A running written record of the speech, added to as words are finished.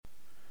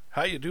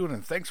How you doing?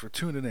 And thanks for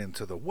tuning in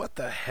to the What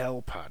the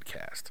Hell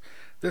podcast.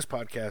 This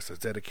podcast is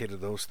dedicated to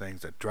those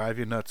things that drive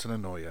you nuts and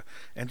annoy you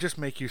and just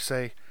make you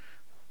say,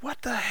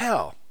 what the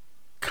hell?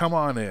 Come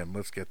on in.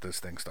 Let's get this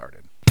thing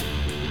started.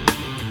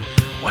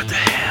 What the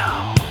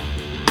hell?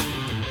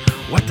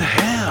 What the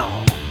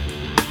hell?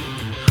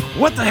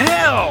 What the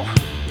hell?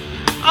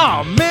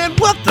 Oh man,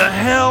 what the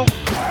hell?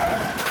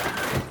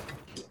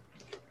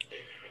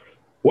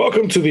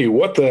 Welcome to the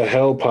What the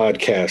Hell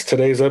podcast.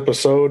 Today's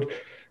episode,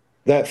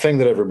 that thing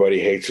that everybody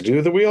hates to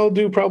do, that we all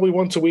do probably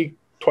once a week,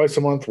 twice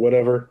a month,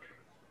 whatever,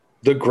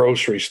 the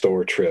grocery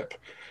store trip.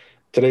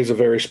 Today's a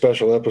very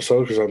special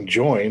episode because I'm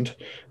joined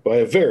by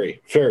a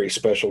very, very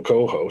special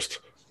co-host,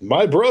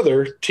 my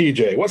brother,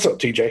 TJ. What's up,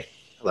 TJ?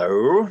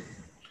 Hello.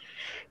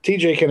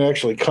 TJ can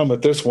actually come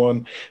at this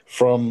one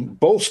from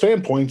both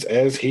standpoints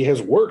as he has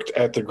worked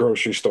at the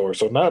grocery store.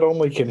 So not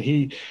only can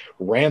he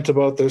rant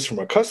about this from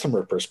a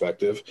customer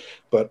perspective,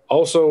 but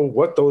also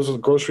what those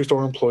grocery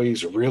store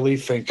employees really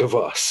think of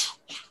us.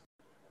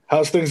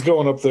 How's things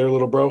going up there,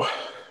 little bro?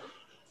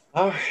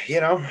 Oh,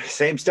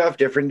 same stuff,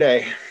 different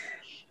day.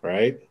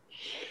 Right?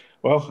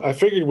 Well, I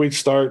figured we'd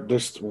start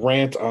this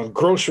rant on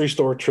grocery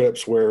store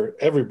trips where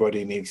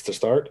everybody needs to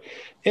start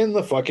in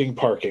the fucking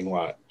parking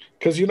lot.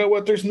 Because you know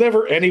what? There's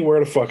never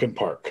anywhere to fucking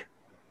park,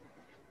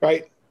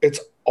 right? It's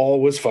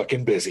always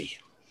fucking busy.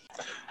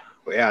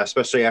 Well, yeah,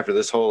 especially after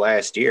this whole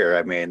last year.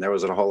 I mean, there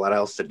wasn't a whole lot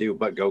else to do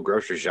but go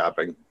grocery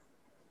shopping.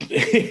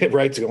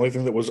 Right, it's the only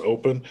thing that was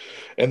open.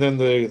 And then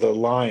the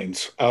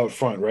lines out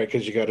front, right?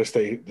 Because you got to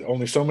stay,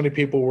 only so many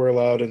people were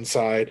allowed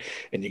inside,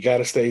 and you got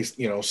to stay,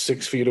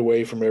 6 feet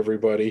away from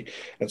everybody.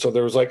 And so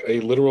there was like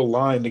a literal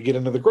line to get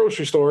into the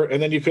grocery store,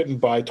 and then you couldn't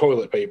buy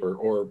toilet paper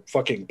or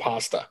fucking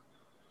pasta.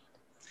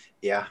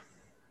 Yeah.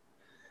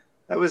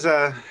 That was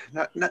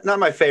not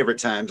my favorite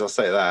times, I'll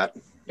say that.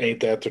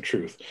 Ain't that the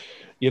truth?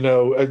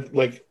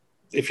 Like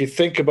if you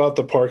think about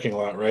the parking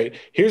lot, right?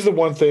 Here's the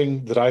one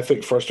thing that I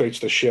think frustrates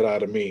the shit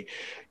out of me.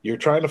 You're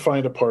trying to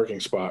find a parking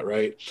spot,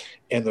 right?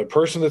 And the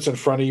person that's in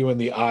front of you in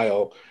the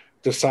aisle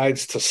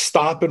decides to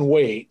stop and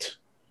wait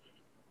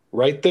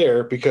right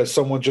there because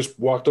someone just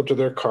walked up to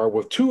their car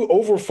with 2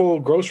 overfull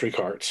grocery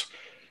carts.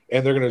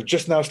 And they're going to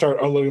just now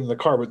start unloading the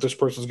car, but this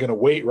person's going to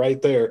wait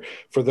right there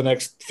for the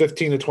next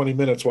 15 to 20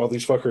 minutes while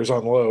these fuckers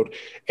unload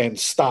and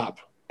stop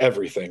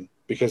everything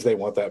because they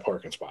want that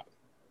parking spot.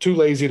 Too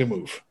lazy to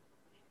move.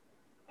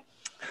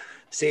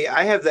 See,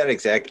 I have that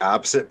exact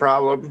opposite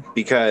problem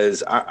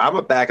because I'm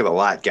a back of the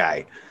lot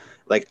guy.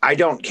 Like, I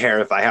don't care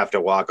if I have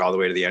to walk all the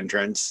way to the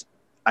entrance.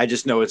 I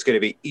just know it's going to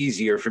be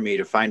easier for me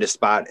to find a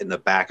spot in the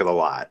back of the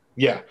lot.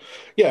 Yeah.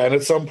 Yeah. And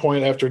at some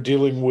point, after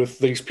dealing with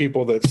these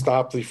people that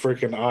stop the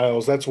freaking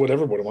aisles, that's what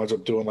everybody winds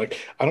up doing. Like,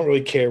 I don't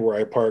really care where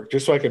I park,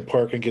 just so I can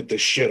park and get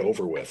this shit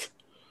over with.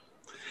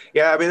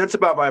 Yeah, I mean, that's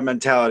about my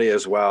mentality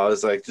as well.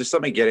 It's like, just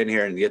let me get in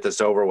here and get this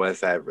over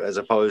with, as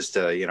opposed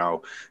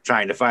to,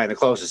 trying to find the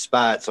closest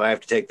spot. So I have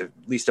to take the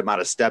least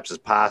amount of steps as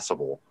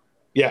possible.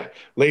 Yeah.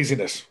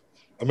 Laziness.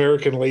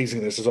 American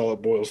laziness is all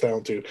it boils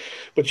down to.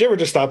 But you ever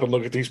just stop and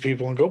look at these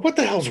people and go, what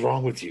the hell's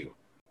wrong with you?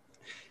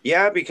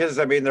 Yeah, because,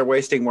 I mean, they're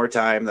wasting more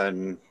time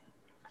than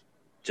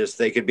just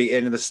they could be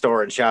in the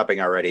store and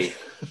shopping already.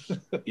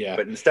 Yeah.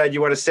 But instead,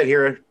 you want to sit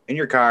here in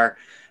your car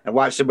and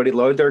watch somebody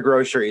load their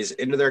groceries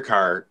into their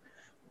car,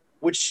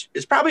 which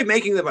is probably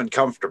making them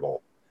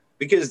uncomfortable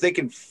because they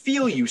can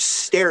feel you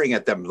staring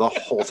at them the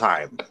whole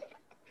time.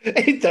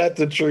 Ain't that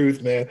the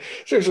truth, man?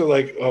 Seriously,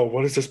 like, oh,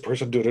 what is this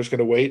person doing? They're just going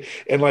to wait.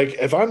 And, like,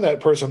 if I'm that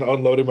person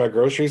unloading my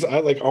groceries, I,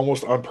 like,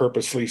 almost on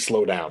purposely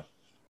slow down.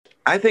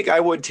 I think I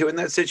would, too, in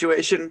that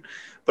situation.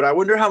 But I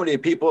wonder how many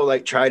people,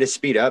 like, try to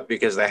speed up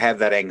because they have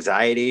that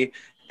anxiety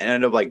and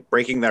end up, like,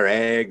 breaking their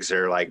eggs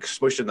or, like,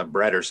 smushing the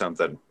bread or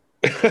something.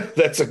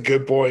 That's a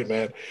good point,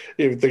 man.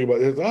 You even think about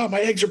it. Oh,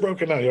 my eggs are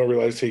broken now. You don't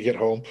realize till you get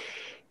home.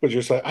 But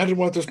you're just like, I didn't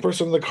want this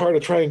person in the car to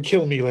try and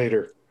kill me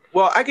later.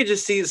 Well, I could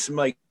just see some,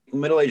 like,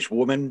 middle-aged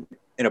woman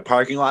in a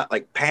parking lot,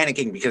 like,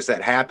 panicking because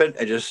that happened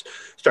and just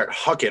start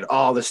hucking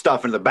all the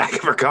stuff in the back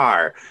of her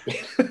car.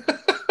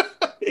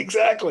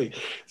 Exactly.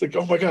 It's like,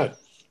 oh my God.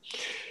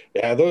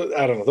 Yeah, I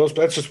don't know.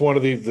 That's just one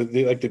of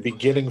the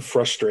beginning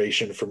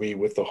frustration for me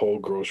with the whole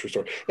grocery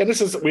store. And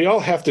we all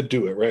have to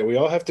do it, right? We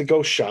all have to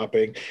go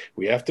shopping.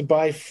 We have to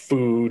buy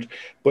food,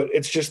 but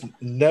it's just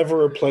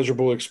never a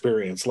pleasurable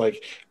experience.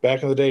 Like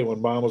back in the day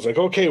when Mom was like,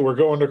 okay, we're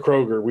going to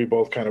Kroger, we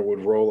both kind of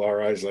would roll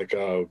our eyes like,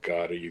 oh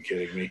God, are you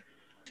kidding me?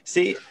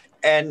 See,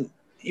 and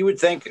you would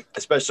think,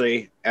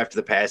 especially after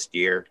the past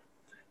year,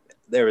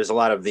 there was a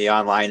lot of the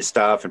online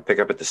stuff and pick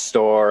up at the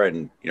store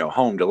and,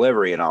 home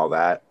delivery and all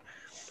that.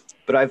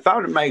 But I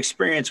found in my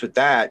experience with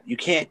that, you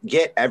can't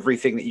get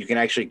everything that you can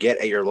actually get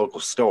at your local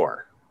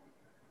store.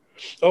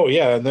 Oh,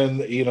 yeah. And then,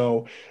 you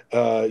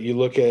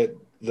look at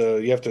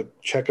you have to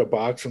check a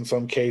box in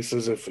some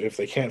cases. If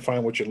they can't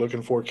find what you're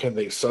looking for, can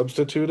they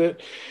substitute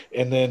it?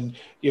 And then,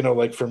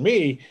 like for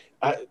me,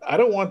 I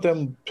don't want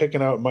them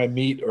picking out my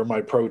meat or my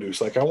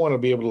produce. Like I want to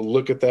be able to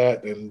look at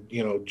that and,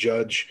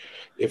 judge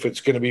if it's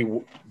going to be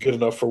good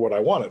enough for what I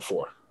want it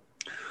for.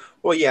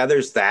 Well, yeah,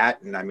 there's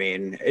that. And I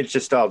mean, it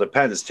just all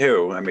depends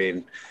too. I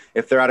mean,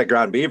 if they're out of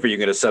ground beef, are you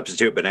going to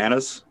substitute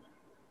bananas?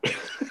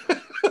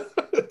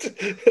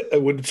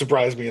 It wouldn't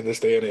surprise me in this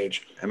day and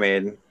age. I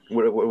mean,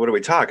 what are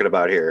we talking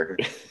about here?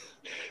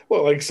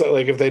 Well, like so,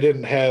 like if they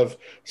didn't have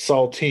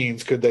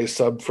saltines, could they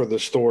sub for the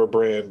store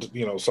brand,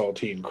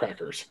 saltine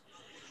crackers?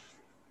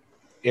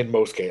 In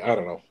most cases, I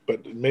don't know,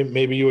 but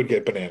maybe you would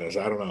get bananas.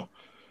 I don't know.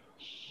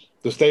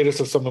 The status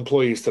of some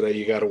employees today,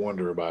 you got to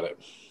wonder about it.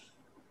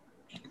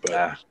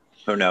 But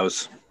who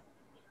knows?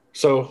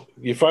 So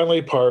you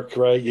finally park,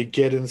 right? You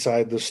get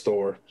inside the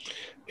store,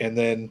 and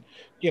then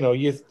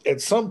you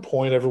at some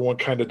point everyone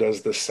kind of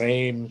does the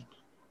same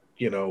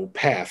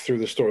path through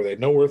the store. They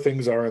know where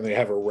things are and they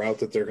have a route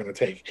that they're going to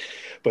take.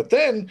 But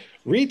then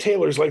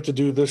retailers like to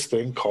do this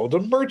thing called a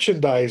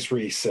merchandise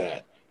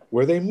reset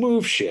where they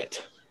move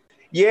shit.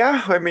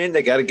 Yeah, I mean,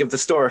 they got to give the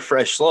store a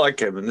fresh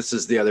look. I mean, this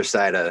is the other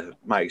side of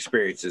my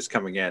experiences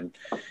coming in.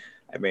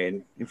 I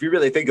mean, if you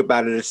really think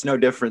about it, it's no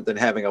different than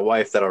having a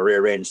wife that'll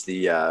rearrange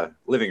the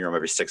living room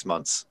every 6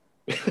 months.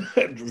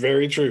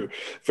 Very true.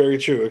 Very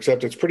true.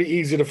 Except it's pretty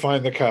easy to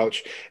find the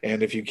couch.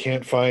 And if you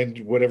can't find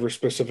whatever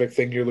specific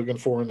thing you're looking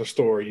for in the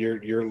store,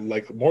 you're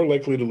like more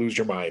likely to lose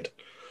your mind.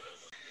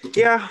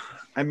 Yeah,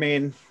 I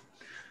mean,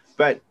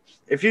 but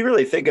if you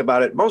really think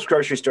about it, most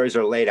grocery stores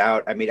are laid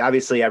out. I mean,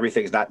 obviously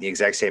everything's not in the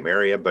exact same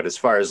area, but as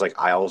far as like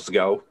aisles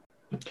go.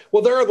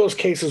 Well, there are those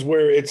cases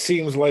where it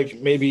seems like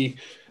maybe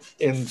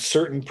in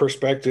certain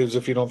perspectives,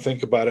 if you don't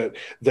think about it,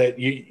 that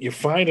you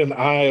find an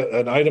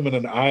item in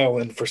an aisle,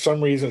 and for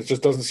some reason it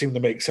just doesn't seem to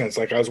make sense.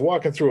 Like I was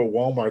walking through a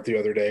Walmart the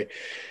other day,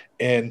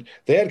 and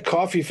they had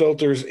coffee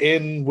filters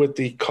in with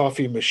the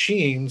coffee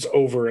machines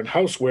over in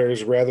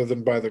housewares rather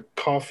than by the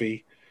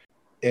coffee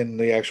in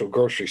the actual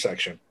grocery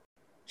section.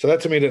 So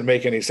that to me didn't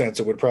make any sense.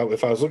 It would probably,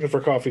 if I was looking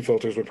for coffee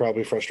filters, would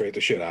probably frustrate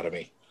the shit out of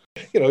me.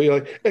 You're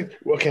like, hey,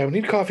 okay, I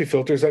need coffee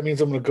filters. That means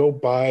I'm going to go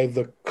buy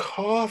the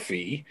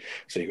coffee.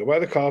 So you go buy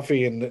the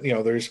coffee, and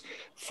there's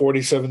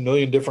 47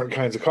 million different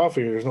kinds of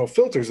coffee. There's no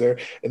filters there,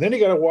 and then you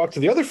got to walk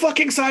to the other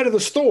fucking side of the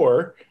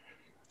store,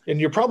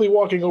 and you're probably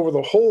walking over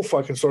the whole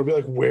fucking store. And be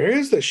like, where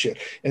is this shit?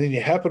 And then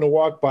you happen to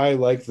walk by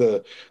like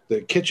the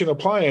kitchen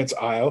appliance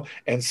aisle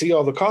and see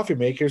all the coffee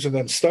makers, and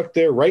then stuck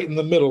there right in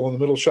the middle on the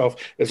middle shelf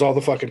is all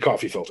the fucking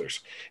coffee filters.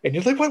 And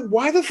you're like, what?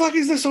 Why the fuck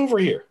is this over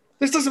here?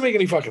 This doesn't make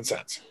any fucking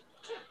sense.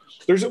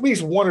 There's at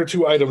least one or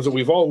two items that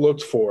we've all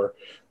looked for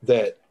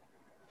that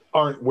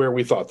aren't where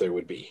we thought they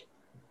would be.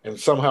 And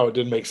somehow it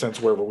didn't make sense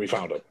wherever we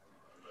found them.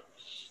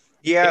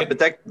 Yeah, but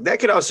that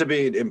could also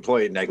be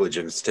employee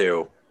negligence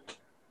too.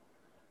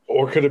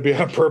 Or could it be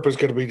on purpose?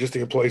 Could it be just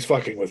the employees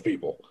fucking with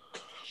people?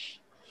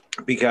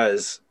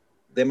 Because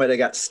they might have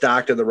got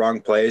stocked in the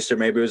wrong place, or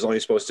maybe it was only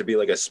supposed to be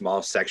like a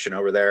small section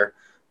over there.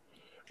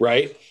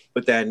 Right.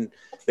 But then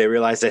they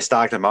realized they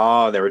stocked them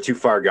all and they were too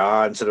far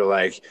gone. So they're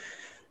like,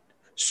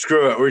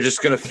 screw it, we're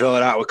just going to fill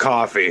it out with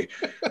coffee.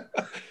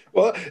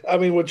 Well, I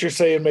mean, what you're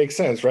saying makes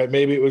sense, right?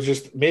 Maybe it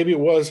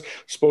was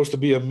supposed to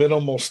be a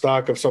minimal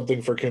stock of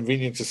something for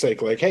convenience's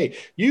sake. Like, hey,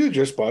 you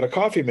just bought a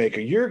coffee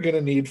maker. You're going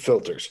to need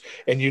filters.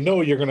 And you're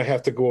going to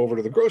have to go over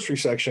to the grocery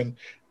section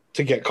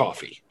to get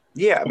coffee.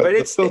 Yeah, but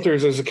it's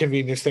filters is a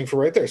convenience thing for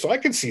right there. So I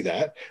can see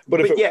that.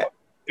 But if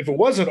it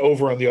wasn't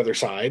over on the other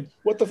side,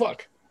 what the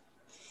fuck?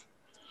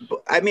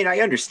 I mean,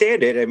 I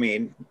understand it. I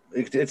mean,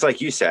 it's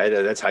like you said,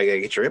 that's how you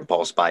get your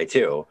impulse buy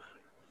too.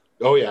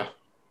 Oh, yeah.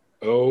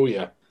 Oh,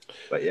 yeah.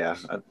 But yeah,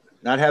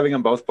 not having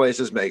them both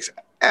places makes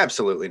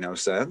absolutely no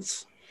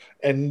sense.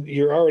 And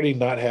you're already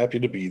not happy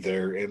to be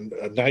there. And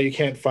now you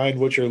can't find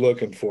what you're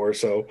looking for.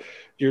 So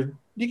you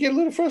get a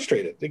little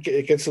frustrated.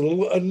 It gets a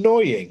little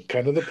annoying,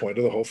 kind of the point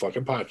of the whole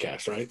fucking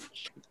podcast, right?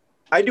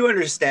 I do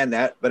understand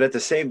that. But at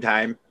the same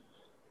time,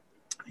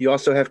 you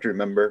also have to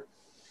remember,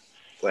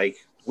 like,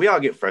 we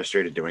all get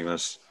frustrated doing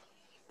this.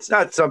 It's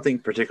not something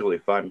particularly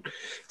fun.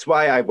 It's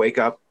why I wake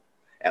up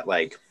at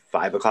like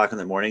 5 o'clock in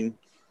the morning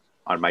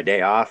on my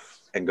day off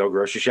and go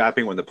grocery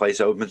shopping when the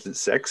place opens at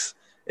 6.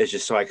 It's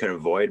just so I can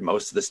avoid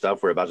most of the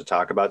stuff we're about to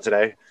talk about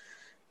today,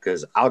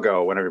 because I'll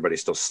go when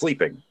everybody's still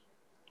sleeping.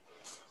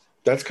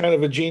 That's kind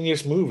of a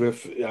genius move.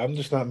 If I'm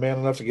just not man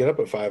enough to get up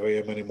at 5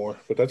 a.m. anymore,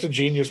 but that's a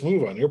genius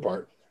move on your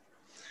part.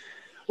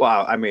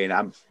 Well, I mean,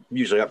 I'm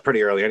usually up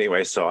pretty early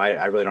anyway, so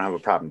I really don't have a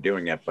problem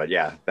doing it. But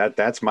yeah,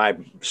 that's my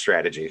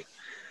strategy.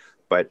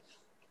 But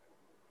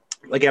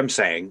like I'm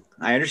saying,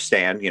 I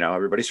understand,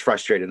 everybody's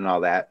frustrated and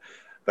all that.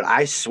 But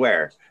I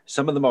swear,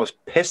 some of the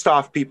most pissed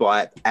off people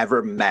I've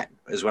ever met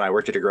is when I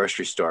worked at a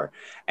grocery store.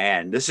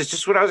 And this is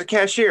just when I was a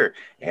cashier.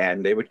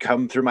 And they would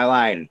come through my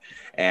line.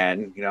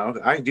 And,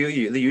 I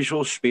do the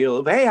usual spiel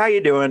of, hey, how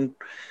you doing?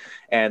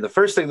 And the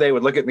first thing they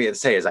would look at me and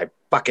say is, I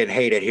fucking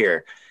hate it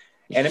here.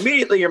 And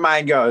immediately your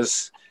mind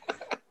goes,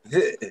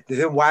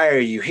 then why are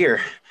you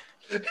here?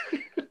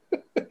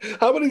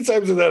 How many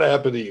times did that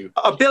happen to you?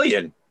 A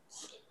billion.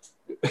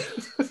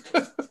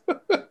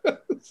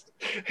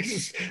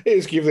 They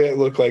just give that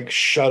look like,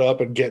 shut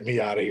up and get me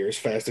out of here as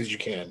fast as you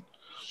can.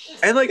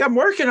 And like, I'm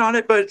working on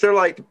it, but they're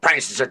like, the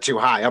prices are too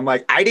high. I'm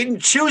like, I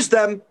didn't choose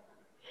them.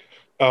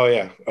 Oh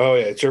yeah. Oh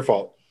yeah. It's your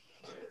fault.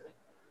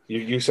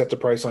 You set the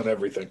price on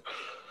everything.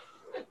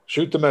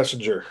 Shoot the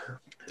messenger.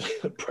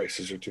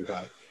 Prices are too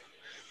high.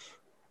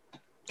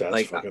 That's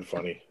Like, fucking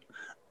funny.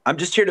 I'm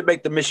just here to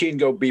make the machine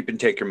go beep and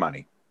take your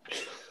money.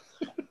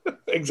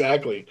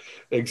 Exactly.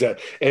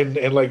 Exactly.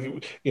 And like,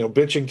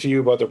 bitching to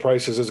you about the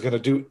prices is going to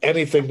do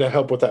anything to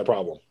help with that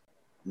problem.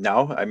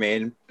 No, I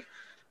mean,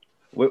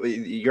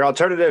 your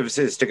alternatives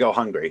is to go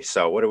hungry.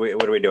 So what are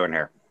we doing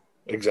here?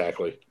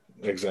 Exactly.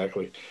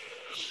 Exactly.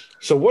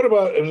 So what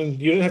about, I mean,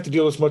 you didn't have to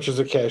deal as much as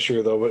a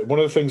cashier though, but one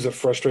of the things that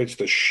frustrates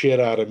the shit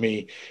out of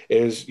me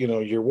is,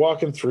 you're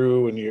walking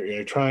through and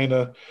you're trying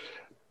to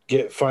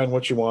find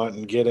what you want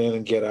and get in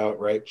and get out,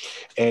 right?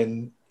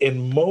 And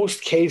in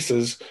most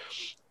cases,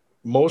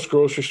 most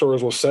grocery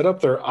stores will set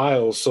up their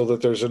aisles so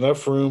that there's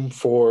enough room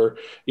for,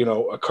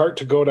 a cart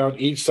to go down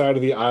each side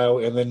of the aisle,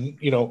 and then,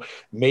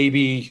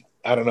 maybe,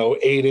 I don't know,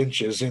 8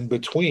 inches in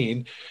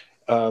between,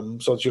 so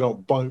that you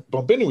don't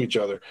bump into each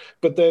other.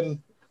 But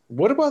then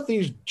what about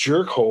these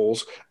jerk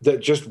holes that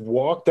just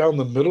walk down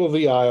the middle of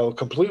the aisle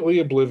completely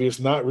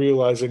oblivious, not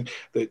realizing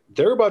that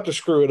they're about to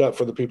screw it up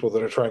for the people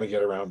that are trying to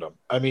get around them?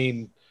 I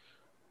mean,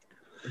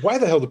 why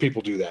the hell do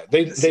people do that?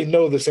 They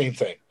know the same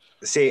thing.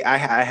 See, I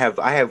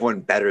have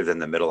one better than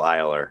the middle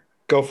ailer.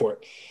 Go for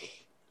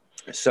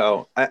it.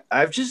 So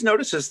I've just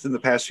noticed this in the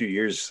past few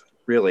years,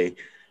 really,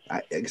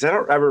 because I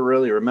don't ever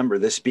really remember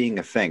this being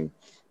a thing.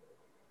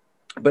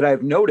 But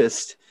I've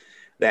noticed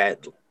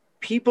that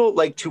people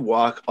like to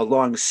walk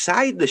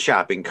alongside the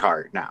shopping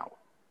cart now.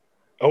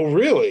 Oh,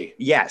 really?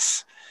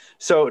 Yes.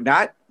 So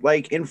not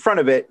like in front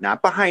of it,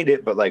 not behind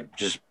it, but like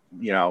just,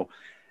 the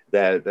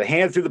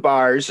hand through the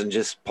bars and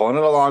just pulling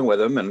it along with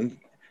them and,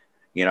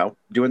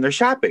 doing their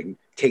shopping,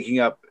 taking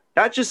up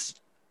not just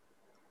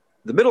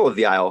the middle of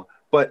the aisle,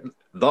 but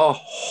the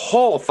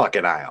whole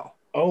fucking aisle.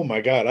 Oh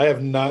my God. I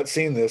have not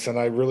seen this, and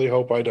I really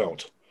hope I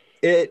don't.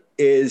 It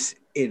is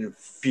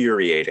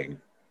infuriating.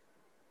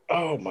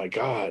 Oh my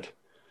God.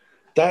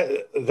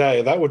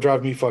 That would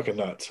drive me fucking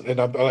nuts.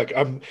 And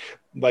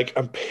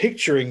I'm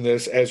picturing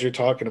this as you're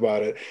talking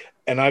about it,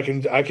 and I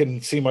can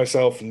see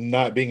myself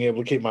not being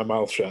able to keep my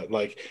mouth shut.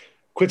 Like,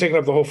 quit taking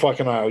up the whole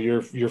fucking aisle.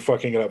 You're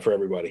fucking it up for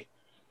everybody.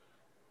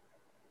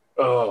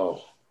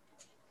 Oh,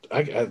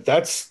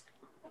 that's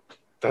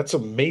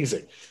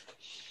amazing.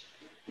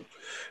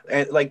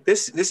 And like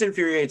this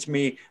infuriates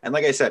me. And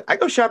like I said, I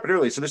go shopping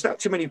early, so there's not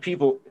too many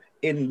people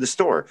in the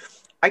store.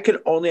 I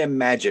could only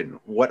imagine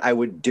what I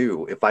would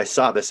do if I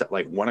saw this at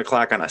like 1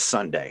 o'clock on a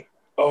Sunday.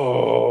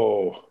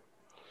 Oh,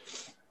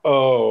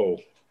 oh,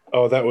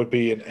 oh, that would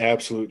be an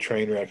absolute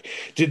train wreck.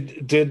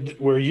 Did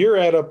where you're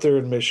at up there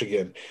in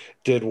Michigan,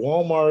 did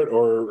Walmart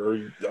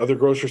or other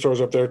grocery stores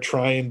up there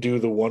try and do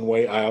the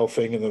one-way aisle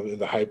thing in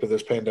the hype of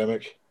this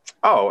pandemic?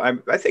 Oh,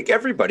 I think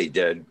everybody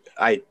did.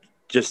 I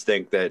just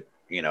think that,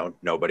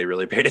 nobody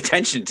really paid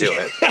attention to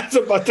it. I was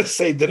about to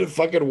say, did it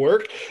fucking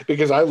work?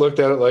 Because I looked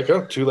at it like,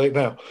 oh, too late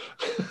now.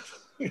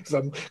 Because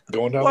I'm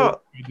going down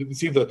Well, you didn't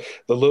see the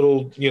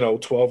little,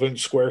 12-inch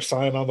square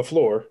sign on the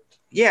floor.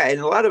 yeah,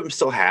 and a lot of them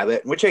still have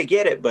it, which I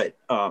get it, but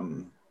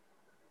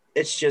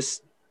it's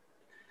just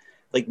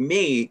like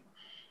me.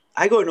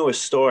 I go into a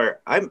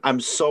store, I'm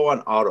so on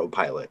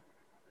autopilot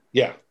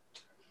Yeah.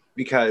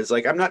 because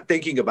like I'm not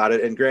thinking about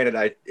it. And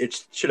granted,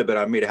 it should have been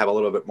on me to have a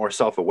little bit more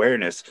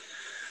self-awareness.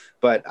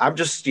 But I'm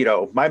just,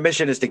 my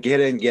mission is to get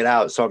in, get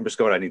out. So I'm just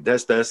going, I need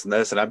this, this, and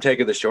this, and I'm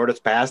taking the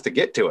shortest path to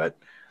get to it.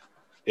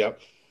 Yep.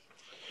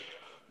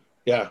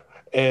 Yeah.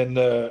 And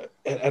I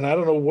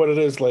don't know what it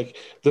is, like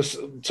this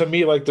to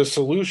me, like the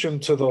solution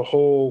to the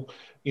whole,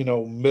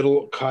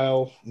 middle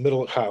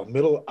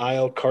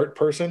aisle cart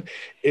person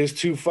is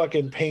to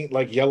fucking paint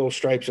like yellow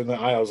stripes in the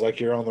aisles like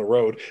you're on the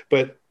road.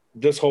 But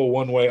this whole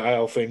one-way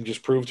aisle thing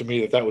just proved to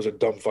me that was a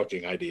dumb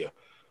fucking idea.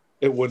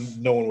 No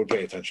one would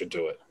pay attention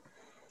to it.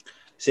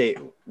 See,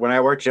 when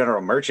I worked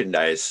general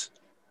merchandise,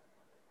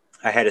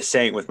 I had a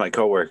saying with my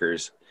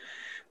coworkers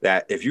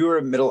that if you were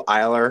a middle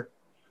ailer,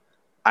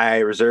 I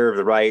reserve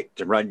the right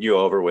to run you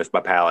over with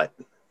my pallet.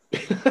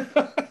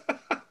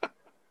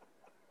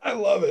 I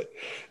love it.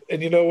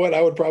 And you know what?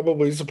 I would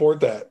probably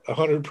support that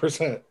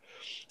 100%.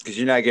 Because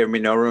you're not giving me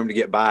no room to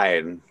get by.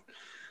 And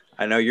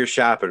I know you're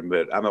shopping,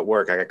 but I'm at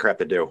work. I got crap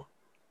to do.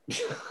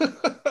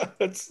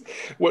 That's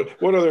what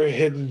other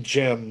hidden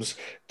gems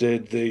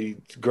did the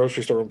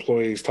grocery store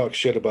employees talk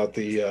shit about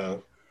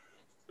the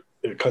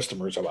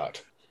customers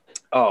about?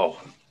 Oh,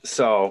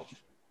 so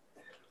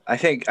I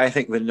think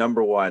the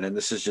number one, and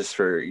this is just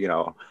for,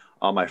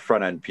 all my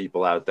front end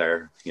people out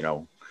there,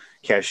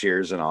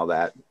 cashiers and all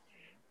that.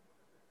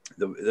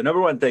 The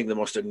number one thing, the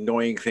most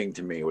annoying thing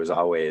to me was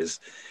always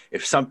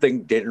if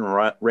something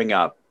didn't ring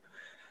up,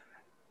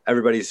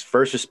 everybody's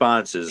first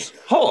response is,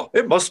 "Oh,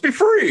 it must be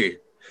free."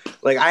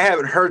 Like I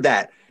haven't heard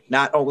that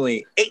not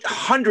only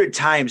 800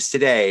 times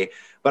today,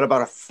 but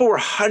about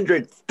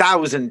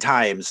 400,000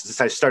 times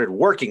since I started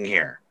working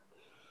here.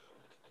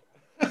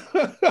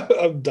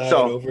 I'm dying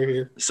over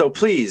here. So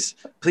please,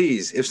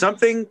 if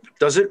something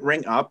doesn't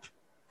ring up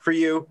for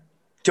you,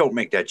 don't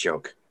make that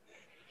joke.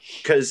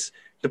 Because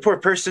the poor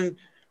person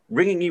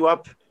ringing you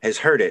up has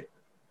heard it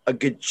a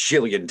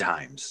gajillion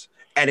times,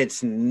 and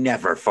it's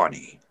never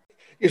funny.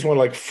 You just want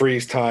to like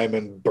freeze time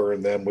and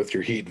burn them with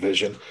your heat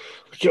vision.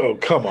 Yo,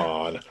 come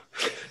on.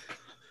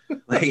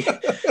 Like,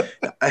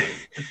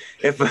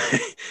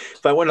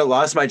 if I wouldn't have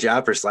lost my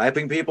job for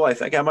slapping people, I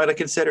think I might have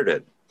considered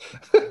it.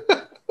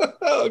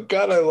 Oh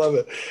God, I love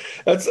it.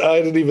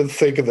 I didn't even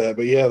think of that,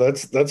 but yeah,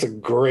 that's a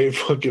great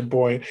fucking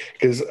point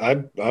because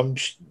I'm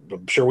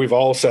sure we've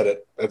all said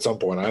it at some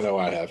point. I know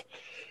I have.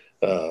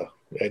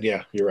 And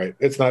yeah, you're right.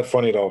 It's not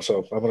funny at all.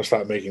 So I'm going to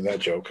stop making that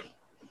joke.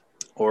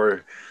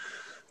 Or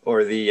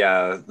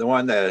the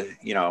one that,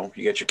 you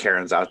get your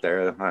Karens out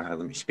there. Let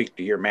me speak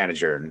to your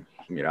manager, and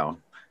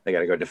they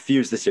got to go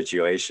diffuse the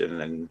situation.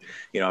 And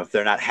if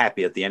they're not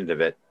happy at the end of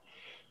it,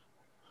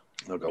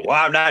 they'll go,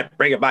 "Well, I'm not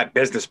bringing my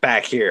business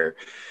back here."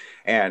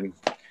 And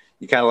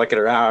you kind of looking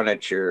around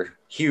at your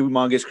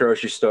humongous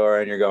grocery store,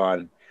 and you're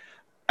going,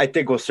 "I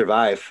think we'll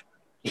survive."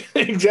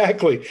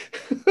 Exactly.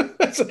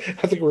 I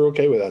think we're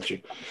okay without you.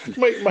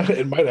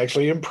 It might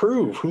actually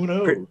improve. Who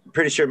knows?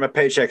 Pretty sure my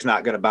paycheck's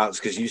not going to bounce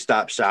because you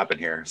stopped shopping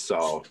here.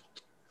 So,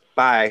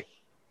 bye.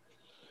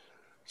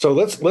 So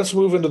let's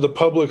move into the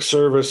public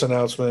service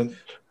announcement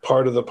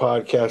part of the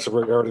podcast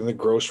regarding the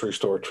grocery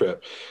store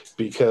trip,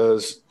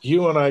 because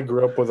you and I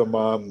grew up with a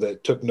mom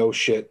that took no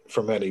shit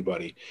from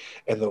anybody,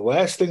 and the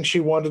last thing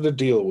she wanted to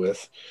deal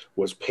with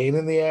was pain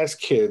in the ass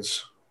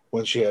kids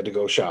when she had to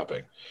go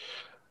shopping.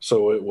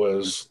 So it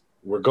was,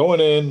 we're going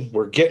in,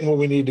 we're getting what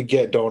we need to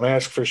get. Don't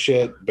ask for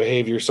shit,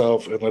 behave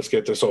yourself, and let's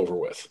get this over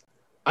with.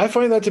 I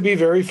find that to be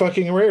very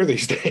fucking rare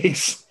these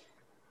days.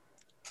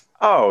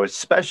 Oh,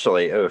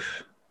 especially.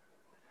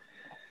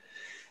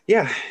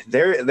 Yeah,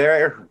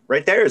 there,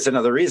 right there is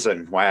another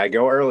reason why I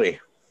go early.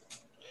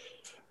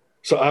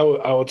 So I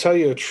will tell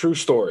you a true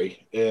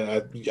story.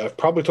 And I've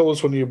probably told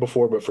this one to you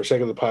before, but for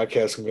sake of the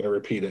podcast, I'm going to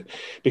repeat it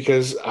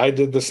because I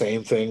did the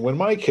same thing when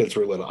my kids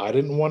were little. I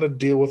didn't want to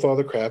deal with all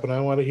the crap, and I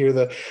want to hear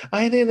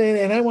I didn't,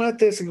 and I want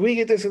this, and we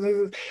get this, and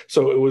this.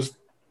 So it was,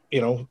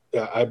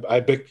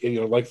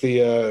 like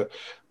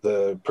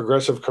the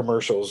progressive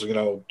commercials,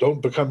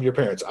 don't become your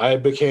parents. I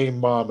became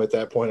mom at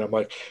that point. I'm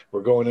like,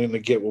 we're going in to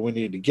get what we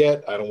need to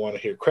get. I don't want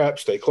to hear crap.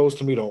 Stay close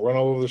to me. Don't run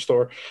all over the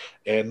store.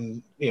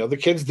 And, the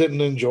kids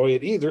didn't enjoy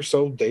it either,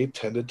 so they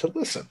tended to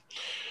listen.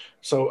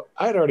 So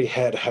I'd already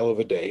had a hell of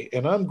a day,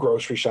 and I'm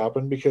grocery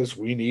shopping because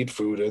we need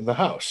food in the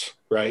house,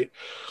 right?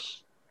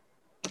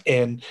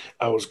 And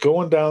I was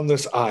going down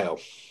this aisle,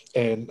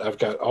 and I've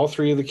got all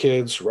three of the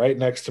kids right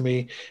next to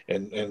me,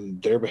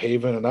 and they're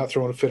behaving and not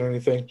throwing a fit or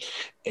anything.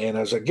 And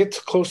as I get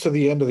close to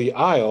the end of the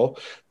aisle,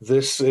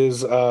 this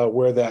is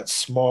where that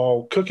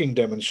small cooking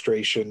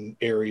demonstration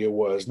area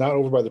was, not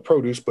over by the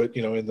produce, but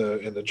in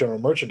the general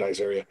merchandise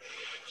area.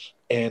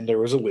 And there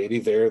was a lady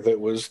there that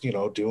was,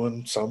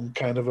 doing some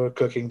kind of a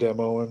cooking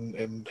demo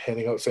and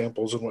handing out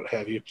samples and what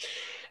have you.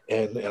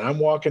 And I'm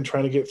walking,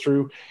 trying to get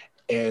through,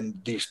 and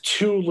these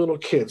two little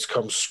kids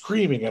come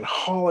screaming and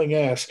hauling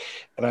ass,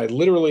 and I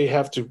literally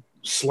have to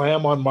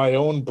slam on my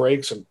own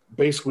brakes and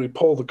basically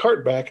pull the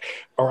cart back,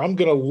 or I'm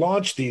going to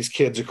launch these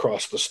kids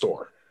across the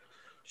store.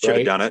 Should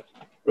have done it.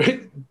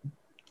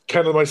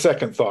 Kind of my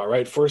second thought,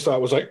 right? First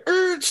thought was like,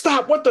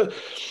 stop, what the...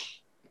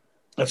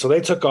 And so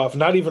they took off,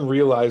 not even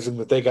realizing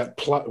that they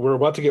were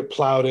about to get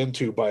plowed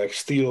into by a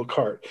steel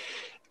cart.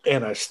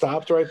 And I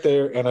stopped right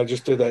there, and I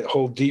just did that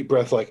whole deep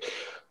breath, like,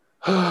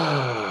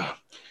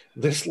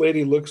 This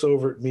lady looks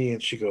over at me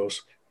and she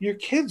goes, "Your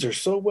kids are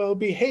so well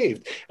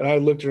behaved." And I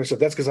looked at her and said,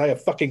 "That's because I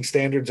have fucking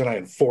standards and I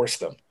enforce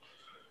them,"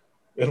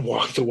 and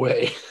walked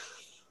away.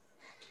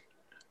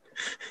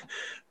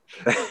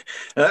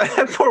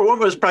 That poor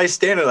woman was probably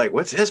standing like,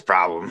 "What's his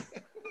problem?"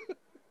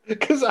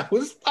 Because I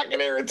was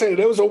fucking irritated.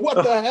 It was a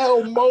what the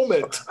hell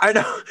moment. I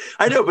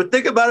know, but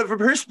think about it from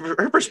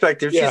her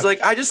perspective. Yeah. She's like,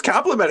 I just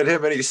complimented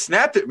him and he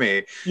snapped at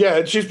me. Yeah,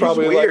 and she's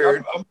probably weird.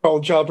 Like, I'm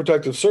calling Child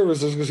Protective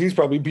Services because he's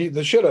probably beating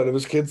the shit out of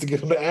his kids to get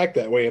them to act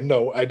that way. And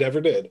no, I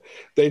never did.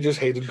 They just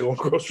hated going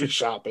grocery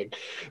shopping.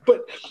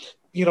 But,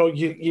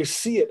 you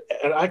see it,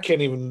 and I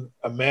can't even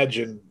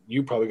imagine.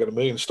 You probably got a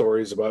million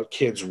stories about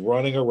kids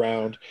running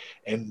around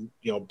and,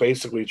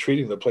 basically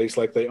treating the place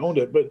like they owned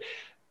it. But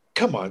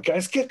come on,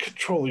 guys, get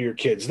control of your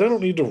kids. They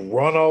don't need to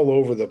run all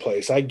over the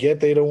place. I get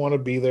they don't want to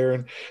be there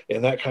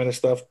and that kind of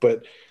stuff.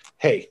 But,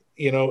 hey,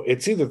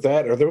 it's either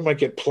that or they might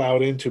get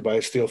plowed into by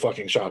a steel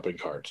fucking shopping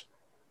cart.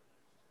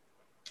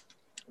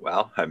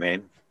 Well, I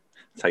mean,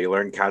 that's how you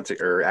learn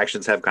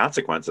actions have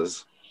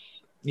consequences.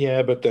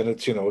 Yeah, but then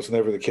it's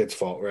never the kid's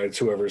fault, right? It's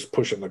whoever's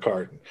pushing the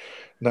cart.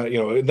 Not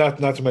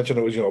to mention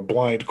it was a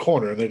blind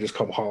corner and they just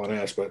come hauling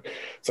ass. But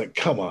it's like,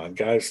 come on,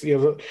 guys,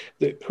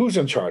 who's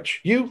in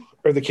charge? You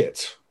or the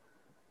kids?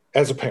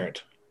 As a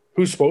parent,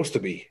 who's supposed to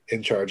be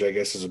in charge, I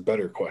guess, is a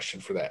better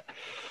question for that.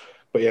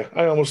 But yeah,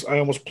 I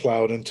almost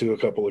plowed into a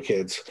couple of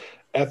kids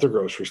at the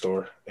grocery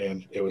store,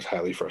 and it was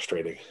highly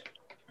frustrating.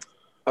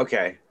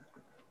 Okay,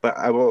 but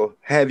I will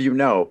have you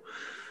know.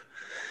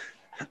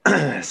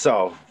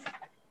 So,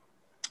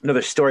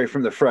 another story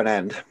from the front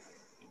end.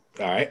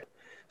 All right.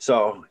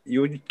 So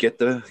you would get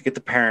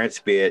the parents,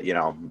 be it, you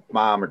know,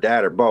 mom or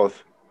dad or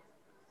both,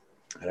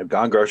 that have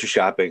gone grocery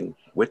shopping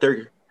with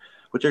their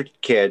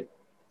kid,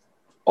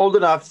 old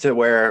enough to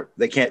where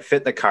they can't fit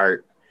in the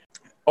cart,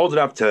 old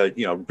enough to,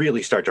 you know,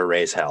 really start to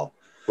raise hell.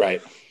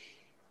 Right.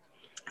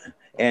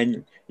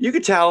 And you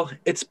could tell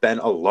it's been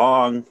a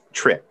long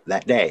trip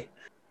that day.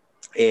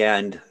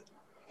 And,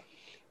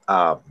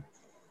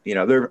 you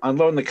know, they're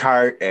unloading the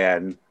cart,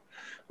 and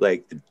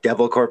like the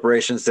devil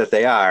corporations that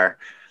they are,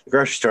 the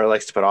grocery store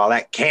likes to put all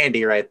that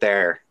candy right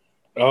there.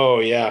 Oh,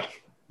 yeah.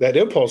 That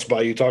impulse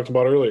buy you talked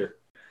about earlier.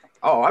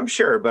 Oh, I'm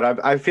sure,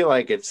 but I feel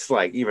like it's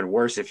like even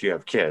worse if you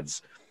have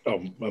kids.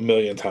 Oh, a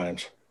million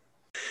times.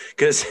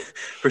 Because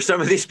for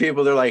some of these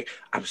people, they're like,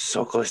 I'm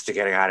so close to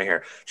getting out of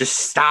here. Just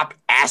stop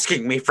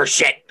asking me for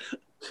shit.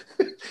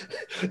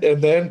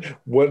 And then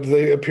what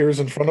appears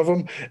in front of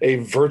them? A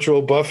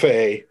virtual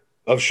buffet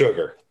of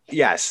sugar.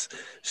 Yes.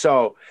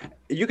 So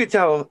you could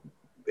tell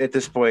at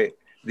this point,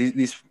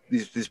 these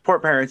poor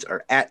parents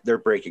are at their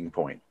breaking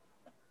point,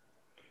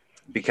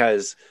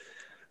 because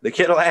the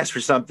kid will ask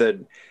for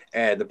something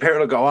and the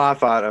parent will go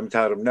off on him,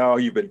 telling him, no,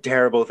 you've been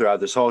terrible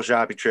throughout this whole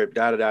shopping trip,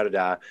 da da da da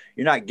da.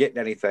 You're not getting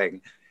anything.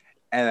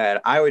 And then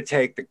I would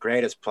take the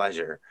greatest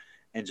pleasure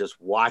in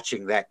just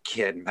watching that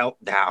kid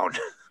melt down.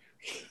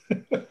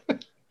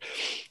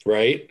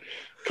 Right?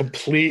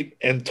 Complete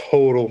and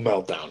total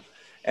meltdown.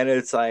 And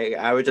it's like,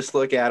 I would just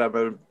look at him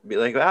and be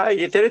like,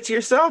 you did it to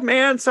yourself,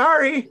 man.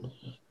 Sorry.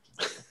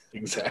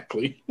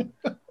 Exactly.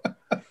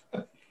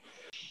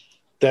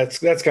 That's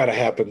got to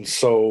happen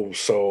so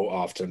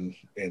often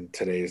in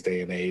today's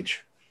day and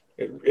age.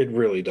 It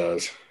really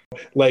does.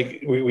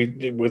 Like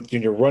we when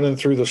you're running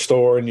through the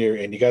store and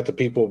you got the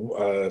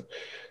people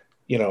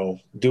you know,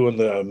 doing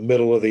the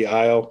middle of the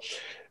aisle.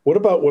 What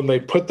about when they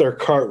put their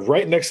cart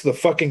right next to the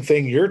fucking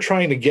thing you're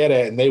trying to get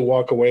at, and they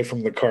walk away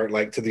from the cart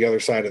like to the other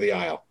side of the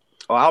aisle?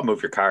 Oh, I'll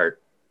move your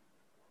cart.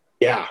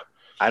 Yeah.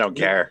 I don't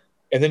care.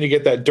 And then you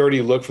get that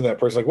dirty look from that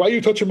person, like, why are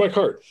you touching my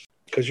cart?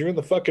 Because you're in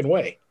the fucking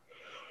way.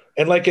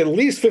 And like at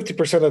least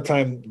 50% of the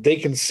time, they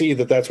can see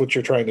that that's what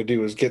you're trying to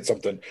do, is get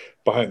something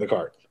behind the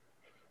cart.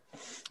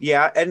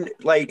 Yeah. And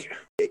like,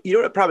 you know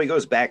what it probably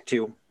goes back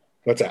to?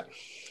 What's that?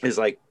 Is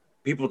like,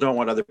 people don't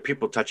want other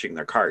people touching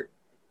their cart.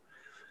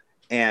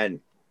 And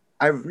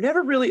I've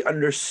never really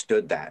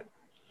understood that,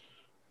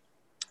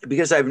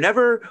 because I've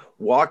never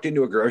walked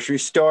into a grocery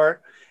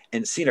store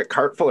and seen a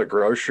cart full of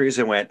groceries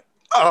and went,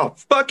 oh,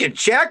 fucking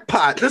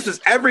jackpot. This is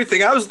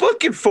everything I was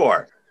looking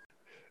for.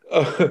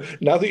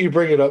 Now that you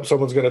bring it up,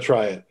 someone's going to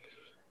try it.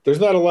 There's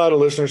not a lot of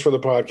listeners for the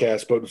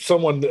podcast, but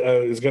someone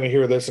is going to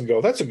hear this and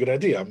go, that's a good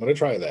idea. I'm going to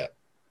try that.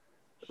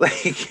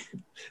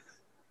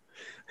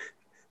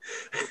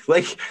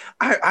 Like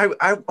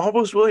I'm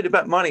almost willing to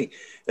bet money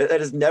that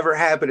has never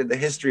happened in the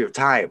history of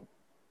time.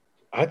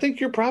 I think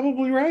you're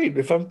probably right.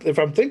 If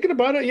I'm thinking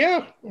about it,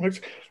 yeah.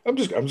 I'm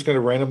just going to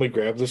randomly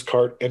grab this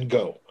cart and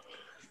go,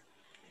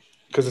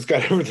 because it's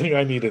got everything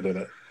I needed in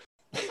it.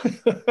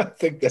 I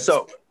think that's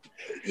so.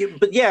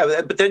 But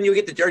then you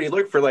get the dirty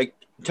look for like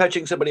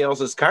touching somebody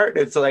else's cart.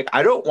 It's like,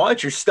 I don't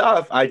want your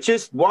stuff. I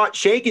just want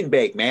shake and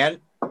bake, man.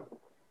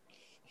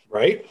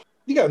 Right?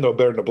 You got to know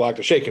better than to block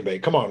the shake and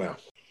bake. Come on now.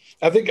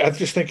 I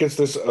just think it's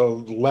this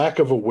lack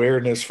of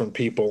awareness from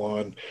people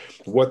on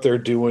what they're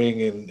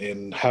doing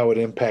and how it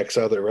impacts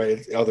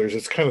others.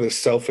 It's kind of this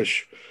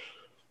selfish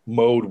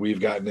mode we've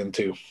gotten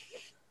into.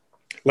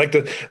 Like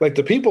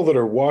the people that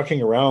are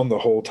walking around the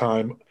whole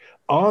time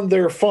on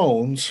their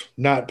phones,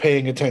 not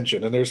paying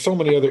attention. And there's so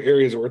many other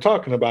areas that we're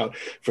talking about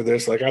for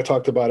this. Like I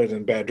talked about it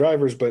in Bad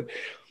Drivers, but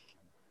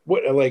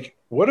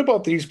what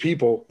about these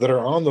people that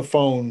are on the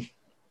phone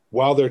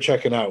while they're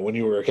checking out when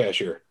you were a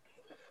cashier?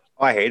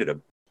 Oh, I hated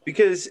them.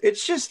 Because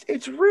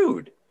it's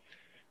rude.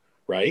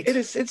 Right?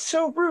 It's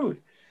so rude.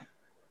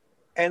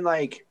 And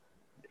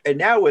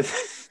now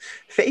with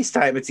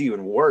FaceTime, it's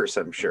even worse,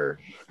 I'm sure.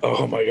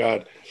 Oh my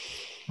God.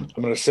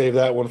 I'm going to save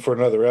that one for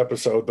another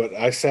episode, but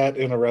I sat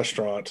in a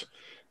restaurant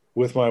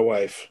with my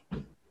wife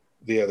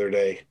the other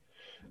day.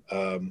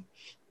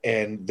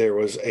 And there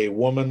was a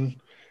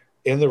woman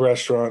in the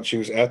restaurant. She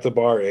was at the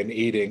bar and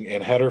eating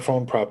and had her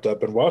phone propped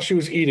up. And while she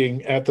was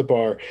eating at the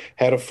bar,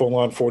 had a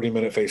full-on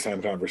 40-minute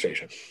FaceTime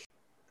conversation.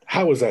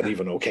 How is that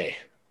even okay?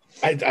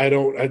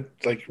 I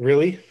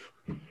really?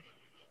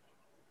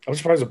 I'm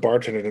surprised the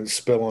bartender didn't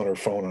spill on her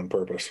phone on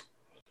purpose.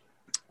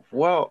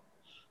 Well,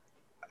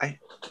 I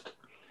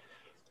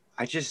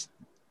just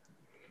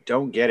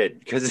don't get it,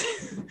 because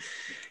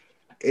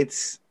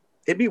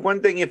it'd be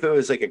one thing if it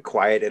was like a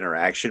quiet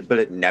interaction, but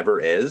it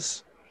never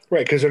is.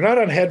 Right, because they're not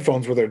on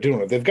headphones where they're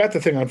doing it. They've got the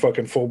thing on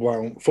fucking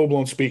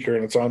full-blown speaker,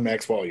 and it's on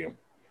max volume.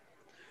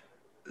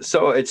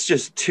 So it's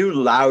just two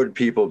loud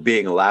people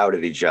being loud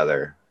at each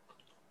other.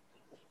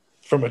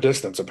 From a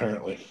distance,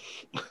 apparently.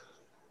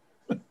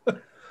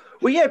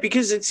 Well, yeah,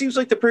 because it seems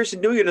like the person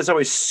doing it is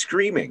always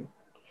screaming.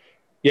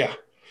 Yeah.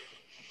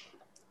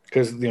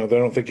 Because, they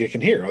don't think you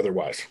can hear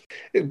otherwise.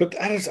 But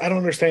I don't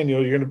understand,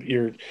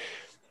 you're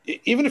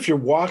even if you're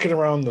walking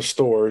around the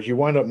store, you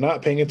wind up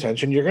not paying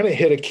attention. You're going to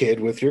hit a kid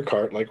with your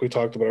cart, like we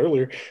talked about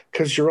earlier,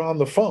 because you're on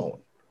the phone,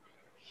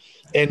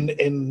 and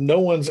no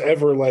one's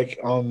ever like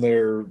on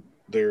their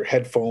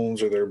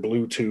headphones or their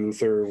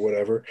Bluetooth or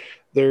whatever.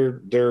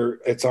 They're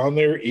it's on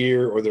their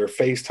ear, or they're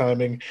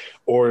FaceTiming,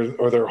 or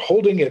they're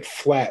holding it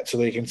flat so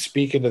they can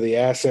speak into the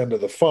ass end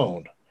of the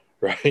phone,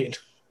 right?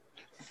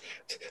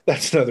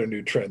 That's another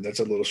new trend. That's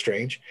a little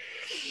strange,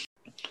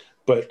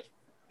 but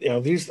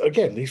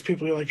these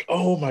people are like,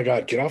 oh my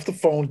god, get off the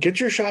phone, get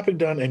your shopping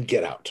done, and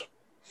get out.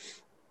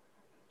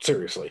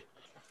 Seriously.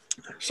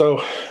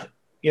 So,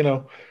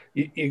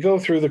 you go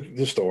through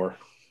the store,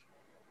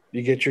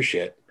 you get your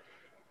shit,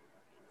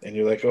 and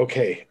you're like,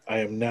 okay, I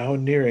am now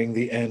nearing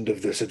the end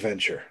of this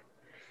adventure.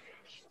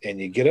 And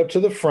you get up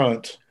to the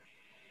front,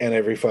 and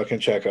every fucking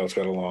checkout's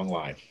got a long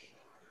line.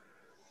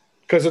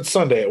 Because it's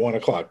Sunday at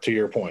 1:00, to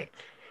your point.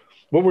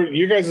 What were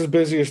your guys'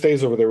 busiest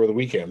days over there were the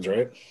weekends,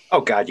 right?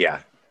 Oh God,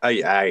 yeah.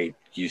 I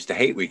used to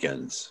hate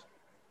weekends.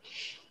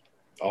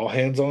 All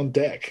hands on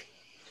deck.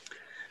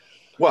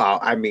 Well,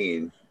 I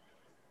mean,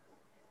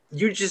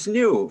 you just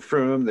knew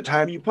from the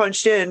time you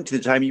punched in to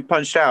the time you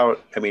punched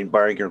out. I mean,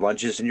 barring your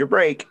lunches and your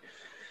break,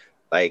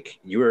 like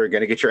you were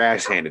going to get your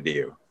ass handed to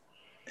you.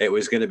 It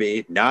was going to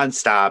be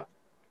nonstop,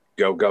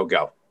 go, go,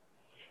 go.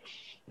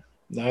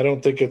 Now, I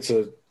don't think it's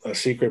a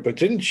secret, but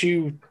didn't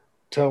you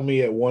tell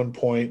me at one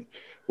point,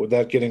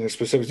 without getting the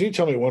specifics, did you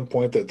tell me at one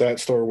point that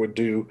store would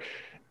do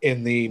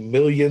in the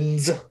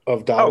millions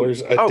of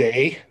dollars a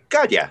day?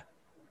 God, yeah.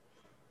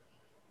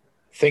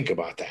 Think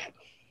about that.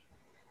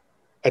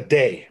 A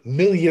day,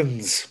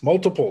 millions,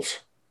 multiples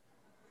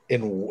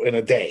in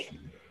a day.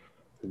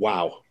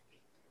 Wow.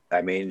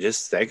 I mean,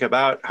 just think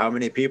about how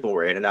many people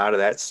were in and out of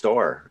that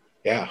store.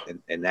 Yeah.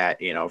 And that,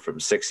 from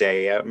 6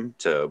 a.m.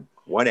 to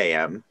 1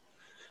 a.m.,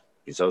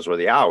 because those were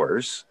the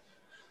hours.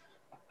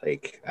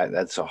 Like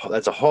that's a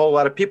whole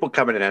lot of people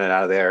coming in and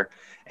out of there.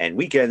 And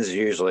weekends are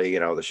usually,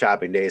 the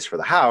shopping days for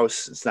the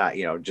house. It's not,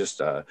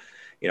 just,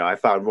 I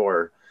found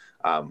more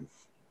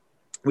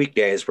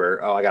weekdays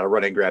where, I got to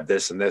run and grab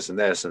this and this and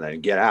this and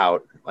then get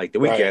out. Like the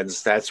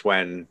weekends, right. That's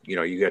when,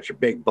 you got your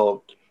big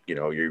bulk,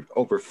 your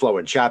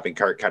overflowing shopping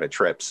cart kind of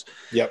trips.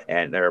 Yep.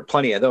 And there are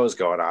plenty of those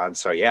going on.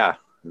 So yeah,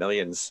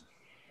 millions.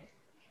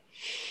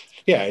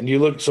 Yeah, and you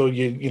look, so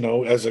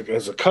as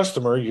a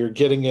customer, you're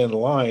getting in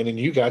line and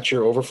you got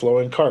your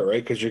overflowing cart,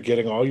 right? Because you're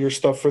getting all your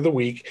stuff for the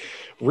week,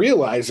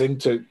 realizing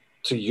to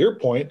your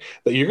point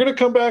that you're going to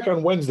come back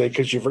on Wednesday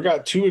because you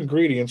forgot 2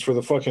 ingredients for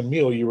the fucking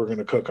meal you were going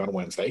to cook on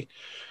Wednesday.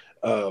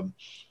 But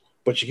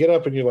you get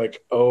up and you're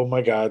like, oh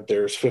my God,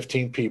 there's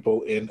 15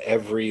 people in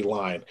every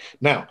line.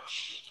 Now,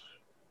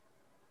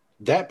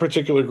 that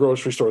particular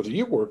grocery store that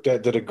you worked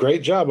at did a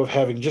great job of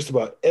having just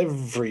about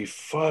every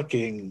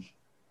fucking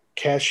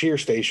cashier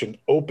station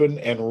open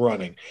and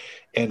running,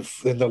 and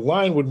the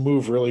line would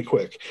move really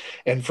quick.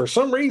 And for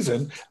some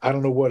reason, I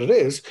don't know what it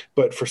is,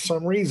 but for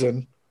some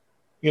reason,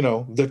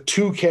 the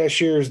 2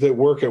 cashiers that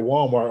work at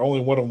Walmart, only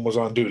one of them was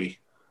on duty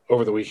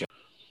over the weekend.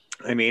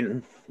 I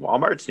mean,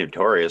 Walmart's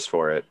notorious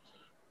for it.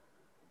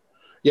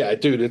 Yeah,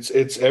 dude,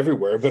 it's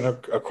everywhere. I've been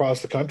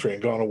across the country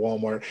and gone to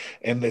Walmart,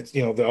 and it's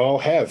they all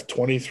have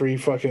 23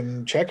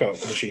 fucking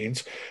checkout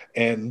machines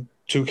and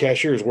 2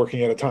 cashiers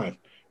working at a time,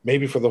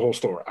 maybe for the whole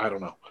store. I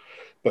don't know.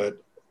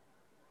 But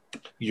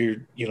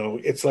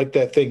it's like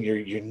that thing.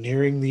 You're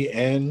nearing the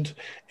end,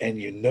 and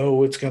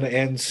it's going to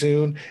end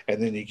soon.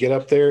 And then you get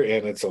up there,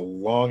 and it's a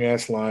long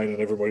ass line, and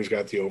everybody's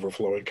got the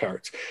overflowing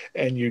carts,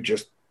 and you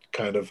just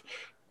kind of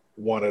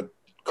want to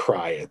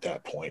cry at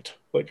that point.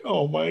 Like,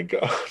 oh my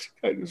God,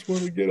 I just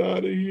want to get out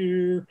of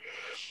here.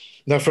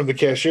 Now, from the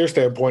cashier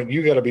standpoint,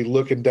 you got to be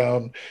looking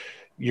down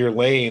your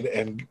lane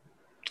and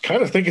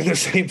kind of thinking the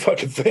same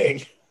fucking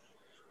thing.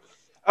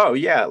 Oh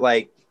yeah,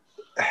 like.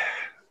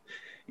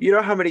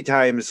 How many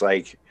times,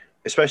 like,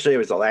 especially it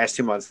was the last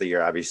 2 months of the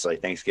year, obviously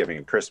Thanksgiving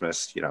and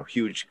Christmas,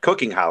 huge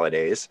cooking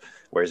holidays.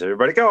 Where's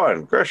everybody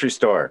going? Grocery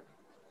store.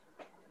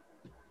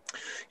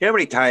 How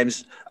many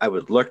times I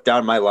would look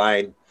down my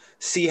line,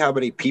 see how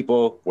many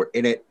people were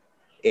in it,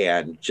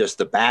 and just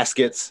the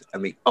baskets.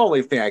 And the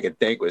only thing I could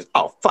think was,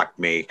 oh, fuck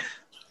me.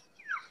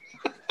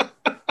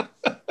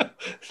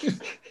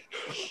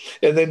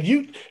 And then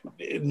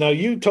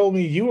you told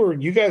me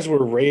you guys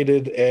were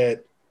rated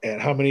at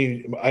how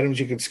many items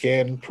you could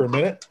scan per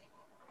minute?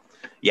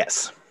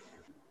 Yes.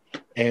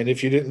 And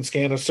if you didn't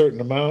scan a certain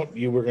amount,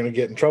 you were going to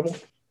get in trouble?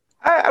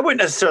 I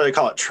wouldn't necessarily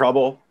call it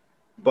trouble,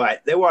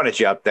 but they wanted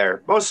you up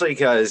there, mostly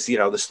because,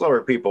 the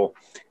slower people,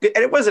 and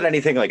it wasn't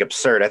anything like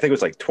absurd. I think it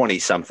was like 20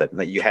 something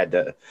that you had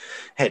to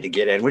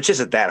get in, which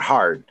isn't that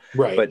hard.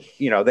 Right. But,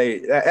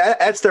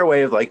 that's their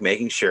way of like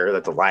making sure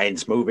that the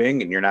line's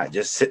moving and you're not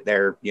just sitting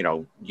there,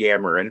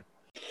 yammering.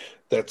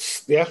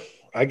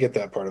 I get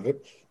that part of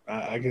it.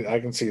 I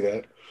can see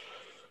that.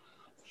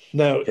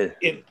 Now,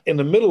 in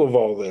the middle of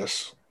all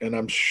this, and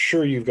I'm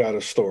sure you've got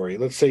a story.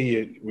 Let's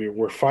say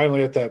we're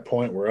finally at that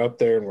point. We're up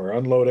there and we're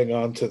unloading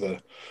onto the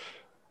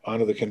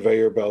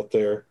conveyor belt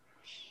there,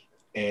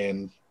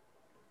 and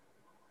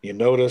you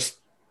notice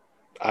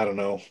I don't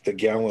know, the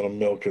gallon of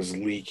milk is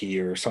leaky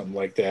or something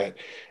like that,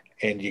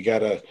 and you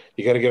gotta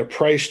get a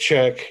price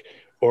check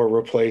or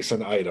replace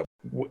an item.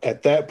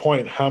 At that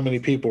point, how many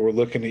people were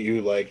looking at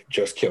you like,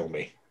 just kill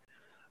me?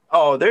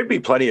 Oh, there'd be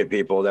plenty of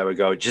people that would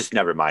go, just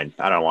never mind.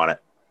 I don't want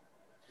it.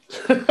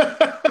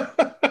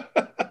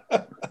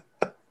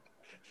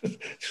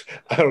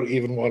 I don't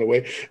even want to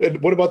wait.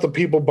 And what about the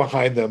people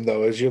behind them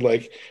though? As you're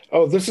like,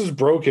 oh, this is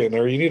broken,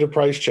 or you need a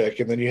price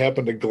check, and then you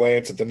happen to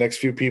glance at the next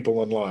few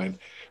people in line.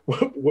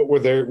 What were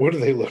there? What do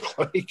they look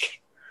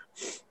like?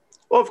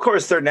 Well, of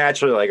course, they're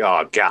naturally like,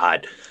 oh,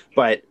 God.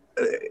 But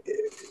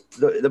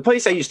the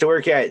place I used to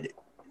work at,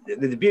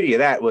 the beauty of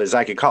that was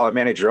I could call a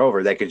manager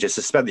over that could just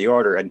suspend the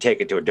order and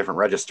take it to a different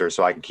register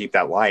so I could keep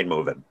that line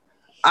moving.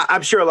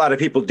 I'm sure a lot of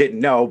people didn't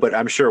know, but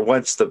I'm sure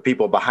once the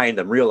people behind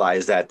them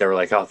realized that, they were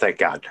like, oh, thank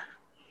God.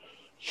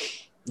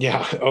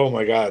 Yeah. Oh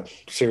my God.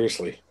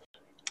 Seriously.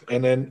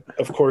 And then,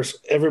 of course,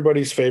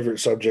 everybody's favorite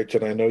subject,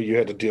 and I know you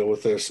had to deal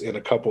with this in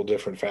a couple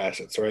different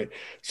facets, right?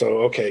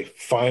 So, okay,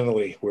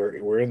 finally,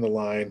 we're in the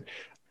line.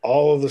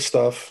 All of the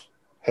stuff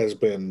has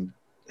been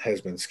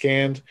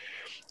scanned,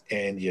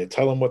 and you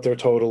tell them what their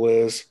total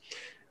is,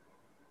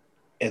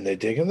 and they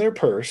dig in their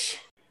purse,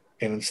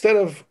 and instead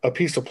of a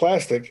piece of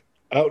plastic,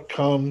 out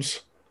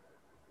comes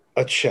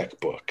a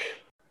checkbook.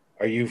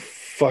 Are you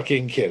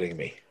fucking kidding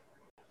me?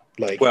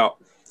 Like, Well,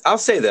 I'll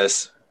say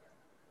this.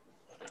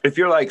 If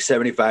you're like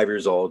 75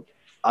 years old,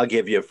 I'll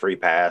give you a free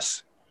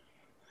pass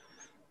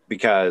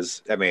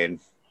because, I mean,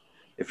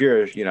 if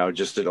you're,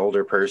 just an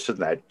older person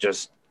that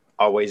just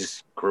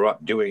always grew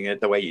up doing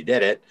it the way you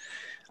did it,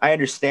 I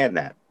understand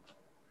that.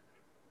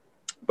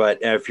 But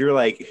if you're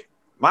like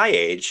my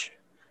age,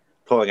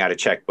 pulling out a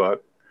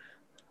checkbook,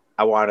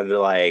 I wanted to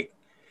like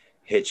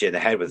hit you in the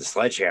head with a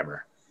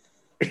sledgehammer.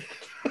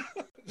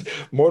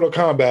 Mortal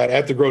Kombat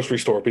at the grocery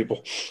store,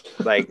 people.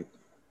 Like,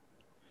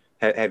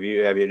 have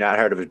you not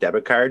heard of a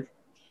debit card?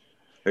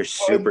 They're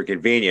super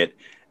convenient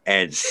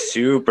and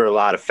super a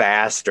lot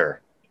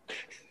faster.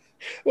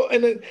 Well,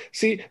 and then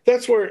see,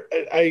 that's where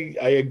I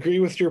agree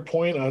with your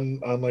point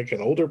on like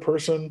an older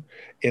person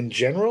in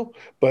general,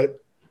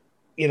 but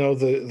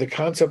the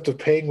concept of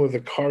paying with a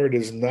card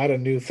is not a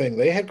new thing.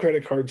 They had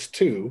credit cards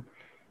too,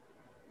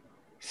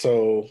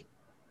 so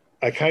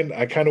I kind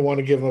of want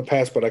to give them a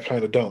pass, but I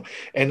kind of don't.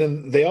 And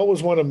then they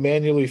always want to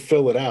manually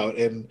fill it out,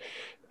 and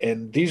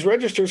these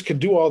registers can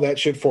do all that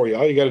shit for you.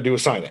 All you got to do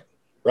is sign it,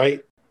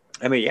 right?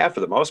 I mean, yeah, for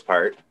the most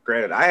part.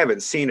 Granted, I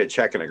haven't seen a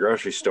check in a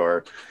grocery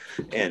store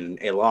in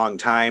a long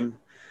time.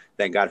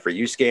 Thank God for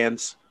you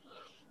scans.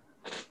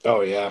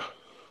 Oh yeah,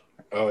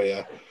 oh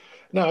yeah.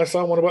 No, I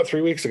saw one about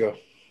 3 weeks ago.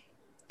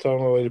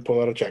 Telling the lady to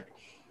pull out a check.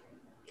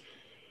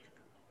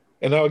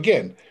 And now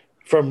again,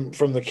 from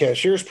the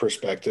cashier's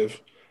perspective,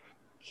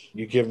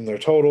 you give them their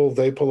total,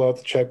 they pull out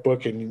the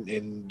checkbook,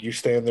 and you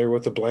stand there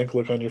with a blank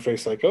look on your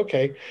face, like,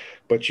 okay,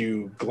 but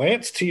you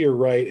glance to your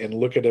right and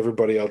look at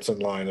everybody else in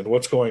line, and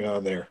what's going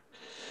on there?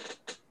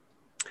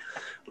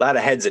 A lot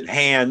of heads and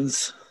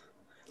hands,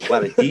 a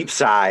lot of deep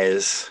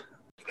sighs.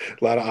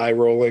 A lot of eye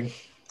rolling.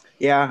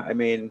 Yeah, I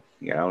mean,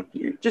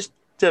 you're just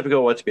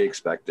typical what to be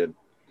expected.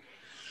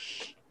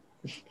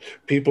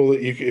 People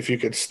that if you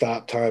could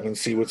stop time and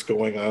see what's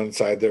going on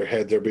inside their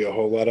head, there'd be a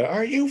whole lot of,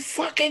 are you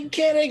fucking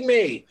kidding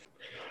me?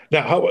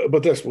 Now, how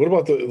about this? What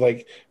about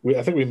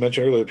I think we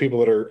mentioned earlier, the people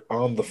that are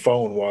on the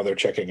phone while they're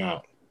checking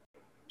out.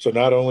 So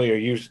not only are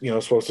you,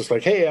 supposed to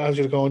like, hey, how's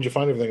it going? Did you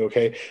find everything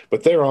okay?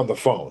 But they're on the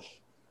phone,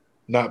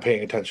 not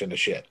paying attention to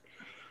shit.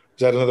 Is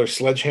that another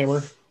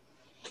sledgehammer?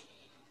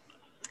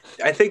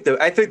 I think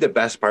the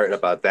best part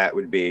about that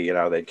would be,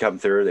 they'd come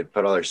through, they'd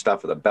put all their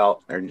stuff in the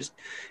belt, they're just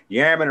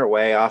yamming their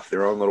way off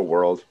their own little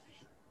world.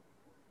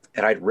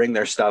 And I'd ring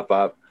their stuff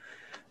up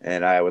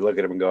and I would look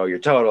at them and go, your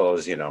total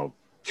is,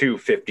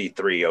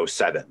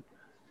 253.07.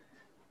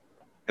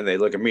 And they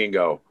look at me and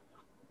go,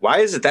 why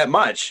is it that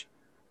much?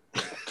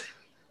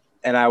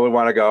 And I would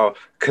want to go,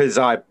 because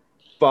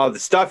all the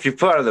stuff you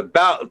put on the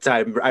belt,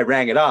 I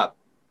rang it up.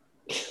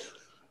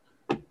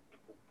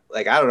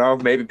 Like, I don't know,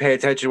 maybe pay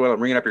attention when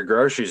I'm ringing up your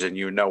groceries and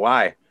you would know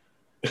why.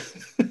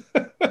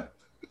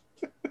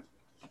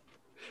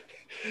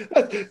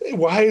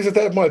 Why is it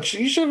that much?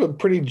 You should have a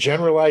pretty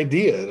general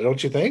idea,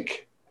 don't you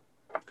think?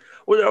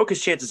 Well, no,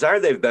 because chances are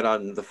they've been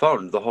on the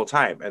phone the whole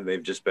time and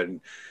they've just been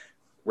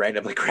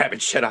randomly grabbing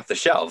shit off the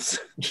shelves.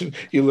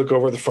 You look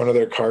over the front of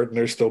their cart and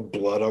there's still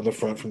blood on the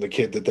front from the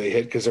kid that they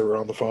hit because they were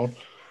on the phone.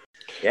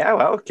 Yeah,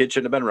 well, kid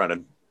shouldn't have been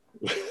running.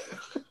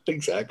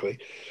 Exactly.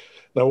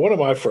 Now, one of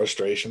my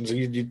frustrations,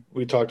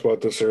 we talked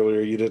about this earlier,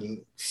 you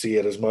didn't see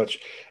it as much,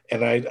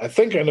 and I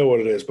think I know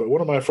what it is, but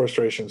one of my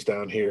frustrations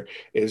down here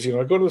is, I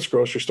go to this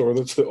grocery store,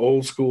 that's the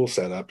old school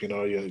setup,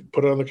 you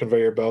put it on the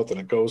conveyor belt and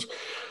it goes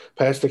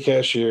past the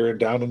cashier and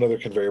down another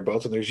conveyor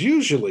belt, and there's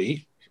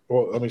usually,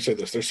 well, let me say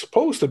this, there's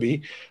supposed to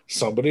be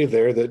somebody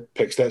there that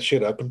picks that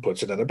shit up and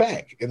puts it in a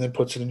bag and then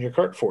puts it in your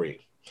cart for you.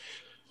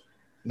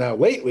 Now,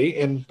 lately,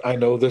 and I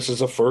know this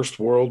is a first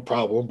world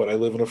problem, but I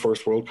live in a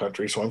first world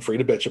country, so I'm free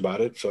to bitch about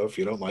it. So if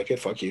you don't like it,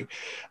 fuck you.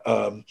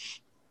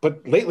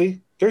 But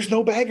lately, there's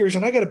no baggers,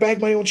 and I got to bag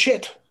my own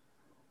shit.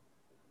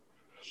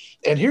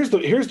 And here's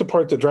the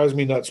part that drives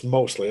me nuts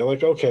mostly. I'm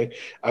like, okay,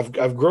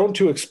 I've grown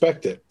to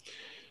expect it,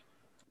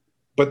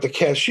 but the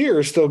cashier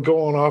is still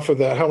going off of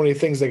that how many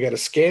things they got to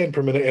scan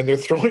per minute, and they're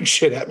throwing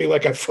shit at me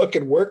like I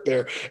fucking work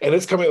there, and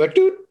it's coming like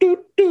doot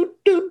doot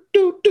doot doot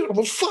doot doot. I'm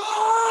like,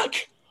 fuck.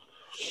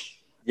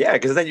 Yeah,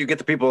 because then you get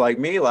the people like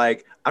me,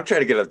 like I'm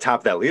trying to get to the top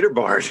of that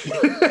leaderboard.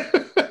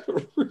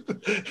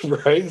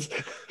 Right.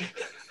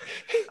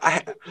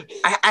 I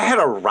had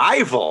a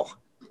rival.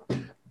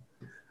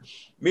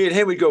 Me and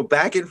him would go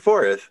back and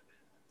forth,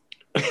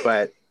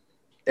 but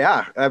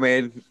yeah, I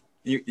mean,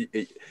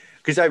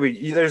 because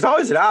there's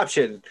always an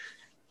option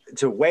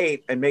to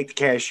wait and make the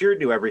cashier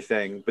do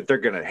everything, but they're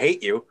gonna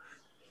hate you,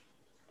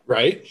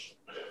 right?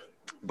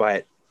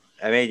 But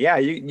I mean, yeah,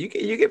 you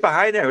get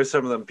behind there with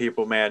some of them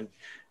people, man.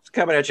 It's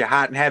coming at you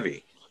hot and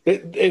heavy.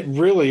 It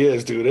really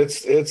is, dude.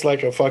 It's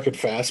like a fucking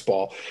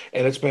fastball,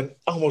 and it's been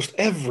almost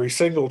every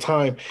single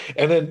time.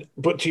 And then,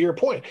 but to your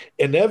point,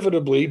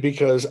 inevitably,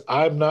 because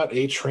I'm not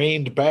a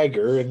trained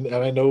bagger, and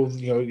I know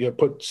you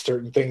put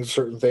certain things,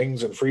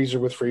 and freezer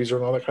with freezer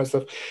and all that kind of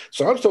stuff.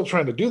 So I'm still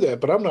trying to do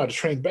that, but I'm not a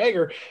trained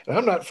bagger, and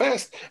I'm not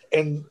fast.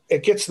 And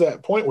it gets to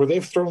that point where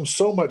they've thrown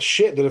so much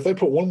shit that if they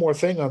put one more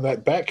thing on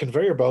that back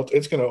conveyor belt,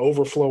 it's going to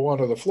overflow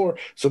onto the floor.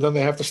 So then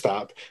they have to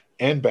stop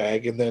and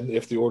bag, and then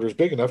if the order is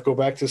big enough, go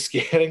back to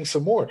scanning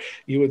some more.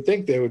 You would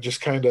think they would just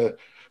kind of,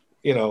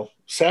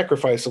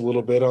 sacrifice a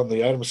little bit on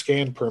the item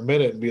scan per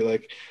minute and be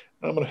like,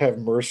 I'm going to have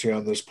mercy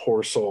on this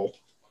poor soul.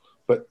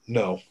 But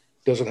no,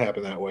 doesn't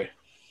happen that way.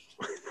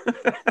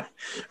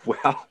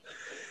 Well,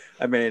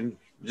 I mean,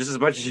 just as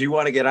much as you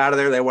want to get out of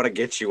there, they want to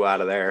get you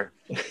out of there.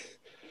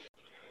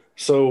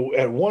 So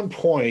at one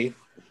point,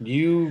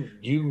 you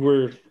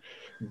were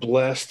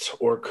blessed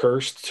or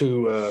cursed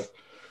to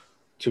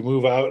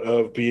move out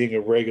of being a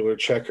regular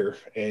checker,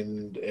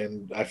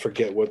 and I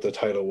forget what the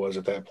title was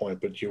at that point,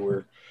 but you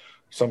were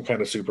some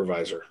kind of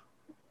supervisor.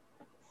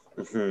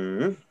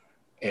 Mm-hmm.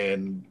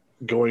 And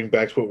going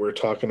back to what we were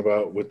talking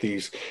about with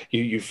these,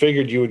 you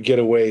figured you would get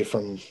away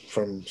from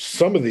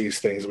some of these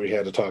things we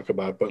had to talk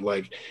about, but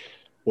like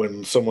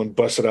when someone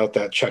busted out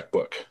that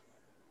checkbook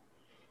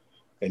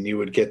and you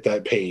would get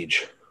that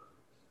page.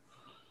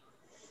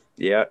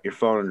 Yeah, your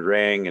phone would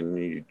ring and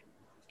you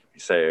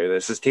say,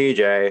 "This is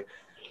TJ."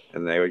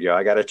 And they would go,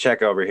 "I got a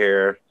check over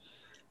here."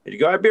 And you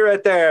go, "I'd be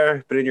right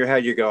there." But in your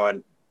head, you're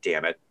going,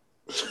 "Damn it."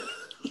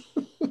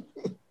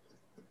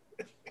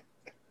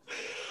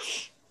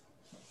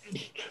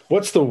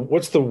 What's the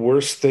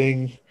worst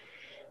thing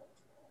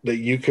that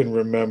you can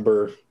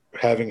remember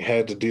having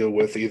had to deal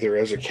with either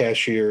as a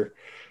cashier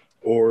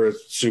or a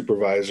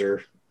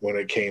supervisor when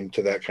it came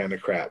to that kind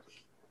of crap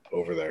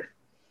over there?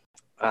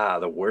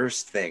 The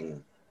worst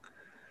thing.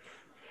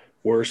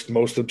 Worst,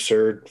 most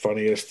absurd,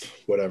 funniest,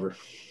 whatever.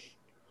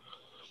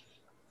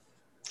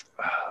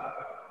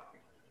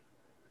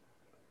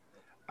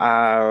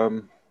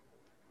 And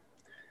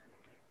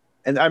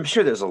I'm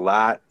sure there's a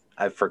lot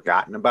I've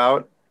forgotten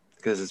about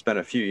because it's been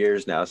a few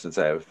years now since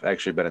I've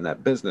actually been in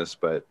that business.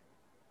 But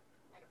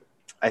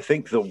I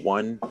think the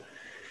one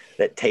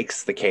that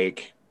takes the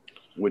cake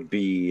would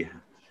be,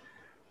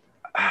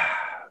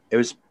 it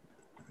was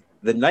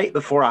the night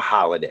before a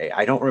holiday.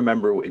 I don't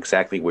remember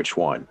exactly which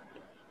one.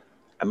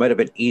 It might have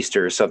been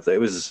Easter or something. It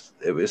was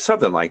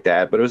something like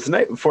that, but it was the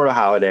night before a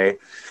holiday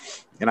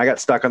and I got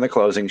stuck on the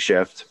closing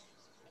shift,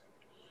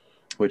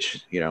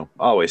 which,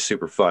 always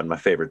super fun. My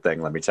favorite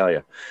thing, let me tell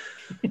you.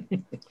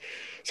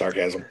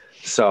 Sarcasm.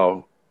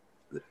 So,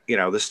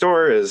 the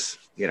store is,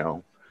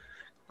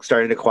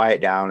 starting to quiet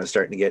down and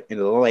starting to get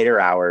into the later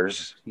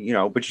hours,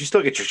 but you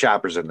still get your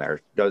shoppers in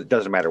there. It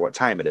doesn't matter what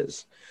time it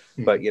is.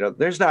 Mm-hmm. But,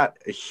 there's not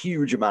a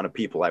huge amount of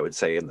people, I would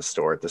say, in the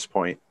store at this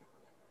point.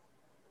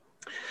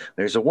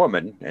 There's a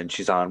woman and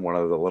she's on one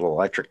of the little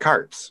electric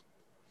carts.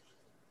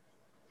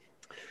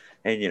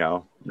 And,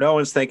 no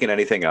one's thinking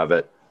anything of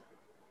it.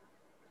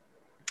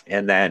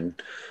 And then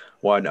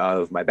one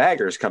of my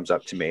baggers comes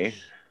up to me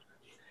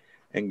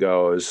and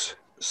goes,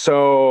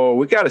 "So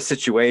we got a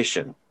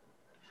situation."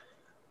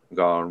 I'm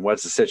going,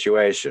 "What's the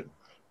situation?"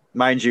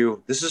 Mind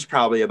you, this is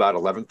probably about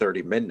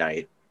 11:30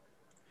 midnight.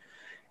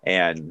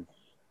 And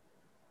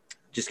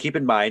just keep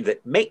in mind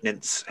that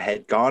maintenance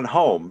had gone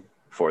home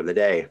for the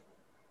day.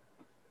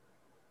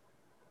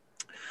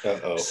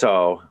 Uh-oh.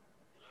 So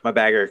my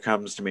bagger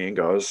comes to me and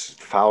goes,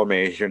 "Follow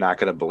me. You're not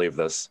going to believe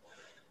this."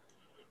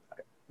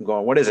 I'm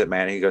going, "What is it,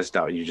 man?" And he goes,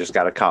 "No, you just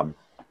got to come."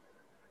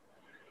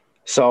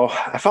 So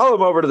I follow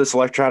him over to this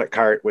electronic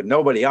cart with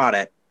nobody on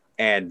it,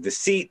 and the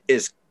seat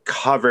is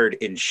covered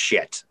in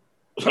shit.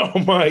 Oh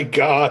my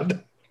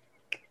God.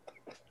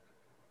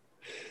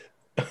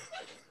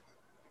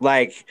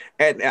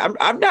 And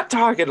I'm not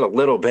talking a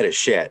little bit of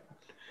shit.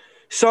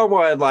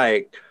 Someone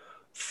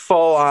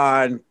full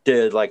on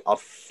did a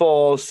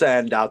full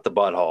send out the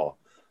butthole.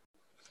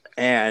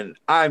 And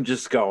I'm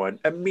just going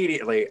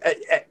immediately.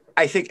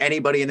 I think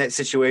anybody in that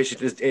situation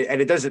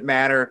and it doesn't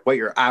matter what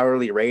your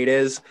hourly rate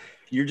is.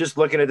 You're just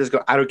looking at this,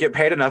 go, "I don't get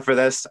paid enough for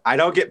this. I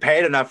don't get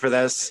paid enough for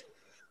this."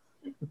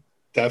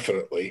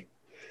 Definitely.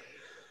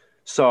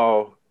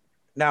 So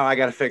now I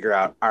got to figure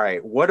out, all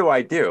right, what do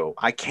I do?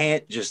 I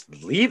can't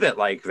just leave it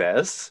like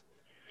this.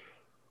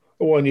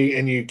 Well,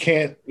 and you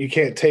can't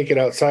take it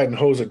outside and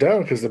hose it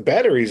down because the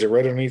batteries are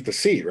right underneath the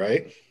seat,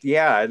 right?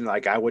 Yeah, and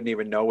like I wouldn't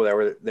even know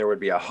there would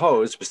be a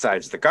hose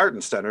besides the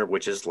garden center,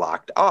 which is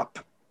locked up.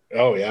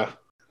 Oh yeah.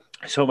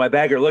 So my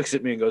bagger looks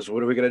at me and goes,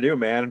 "What are we gonna do,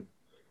 man?"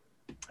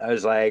 I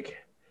was like,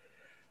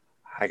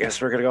 "I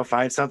guess we're gonna go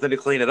find something to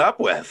clean it up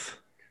with."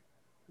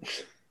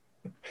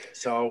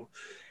 So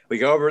we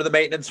go over to the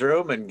maintenance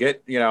room and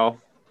get,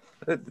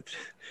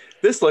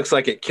 this looks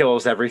like it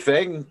kills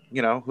everything.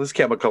 This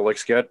chemical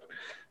looks good,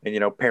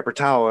 and paper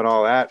towel and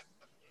all that.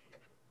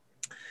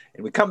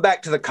 And we come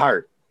back to the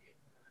cart,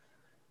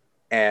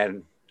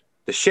 and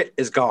the shit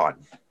is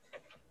gone.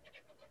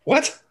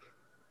 What?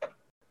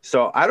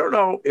 So I don't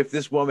know if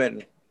this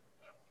woman,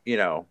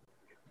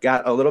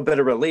 got a little bit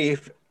of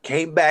relief,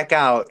 came back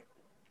out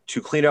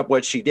to clean up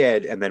what she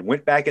did, and then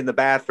went back in the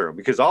bathroom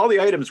because all the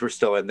items were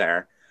still in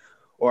there,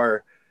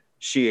 or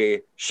she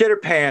shit her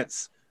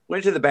pants,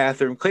 went to the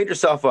bathroom, cleaned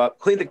herself up,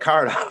 cleaned the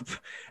cart up,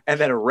 and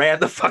then ran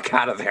the fuck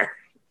out of there.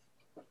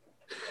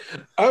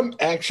 I'm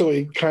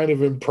actually kind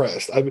of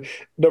impressed.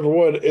 Number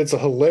one, it's a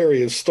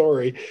hilarious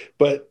story,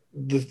 but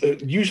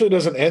it usually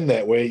doesn't end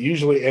that way. It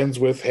usually ends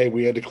with, "Hey,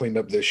 we had to clean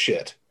up this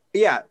shit."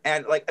 Yeah,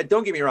 and like,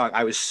 don't get me wrong,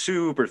 I was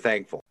super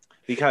thankful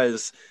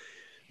because,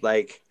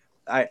 like,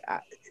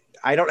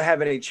 I don't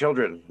have any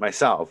children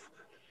myself,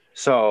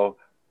 so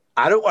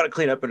I don't want to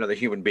clean up another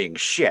human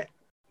being's shit.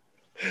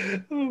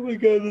 Oh my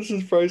god, this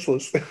is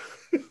priceless.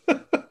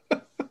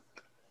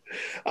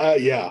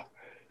 Yeah,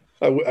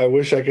 I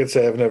wish I could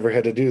say I've never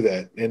had to do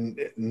that, and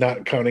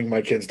not counting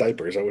my kids'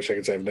 diapers. I wish I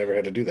could say I've never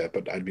had to do that,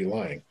 but I'd be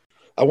lying.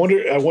 I wonder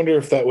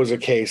if that was a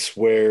case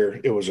where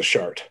it was a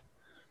shart.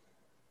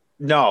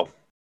 No,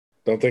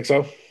 Don't think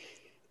so.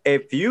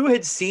 if you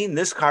had seen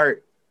this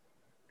cart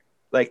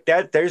like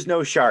that, there's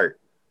no shart.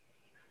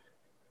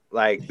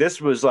 Like this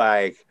was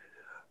like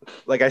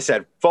I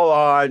said, full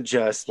on,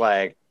 just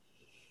like,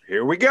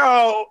 here we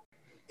go.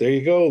 There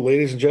you go,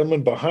 ladies and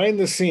gentlemen. Behind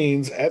the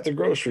scenes at the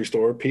grocery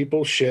store,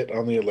 people shit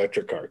on the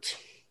electric carts.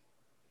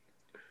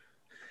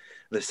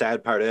 The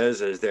sad part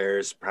is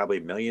there's probably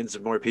millions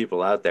of more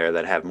people out there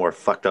that have more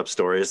fucked up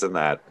stories than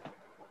that.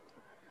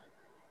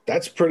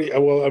 That's pretty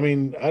well. I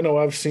mean, I know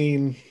I've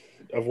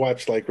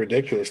watched like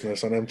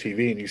ridiculousness on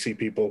MTV, and you see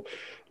people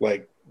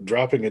like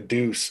dropping a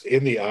deuce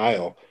in the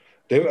aisle.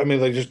 I mean,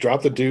 they just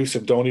drop the deuce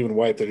and don't even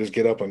wipe. They just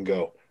get up and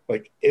go,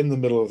 like in the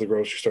middle of the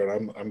grocery store.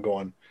 And I'm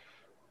going,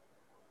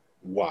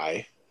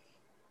 why?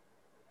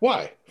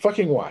 Why?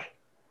 Fucking why?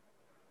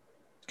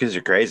 Because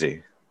you're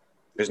crazy.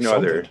 There's no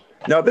Something.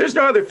 there's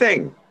no other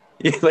thing.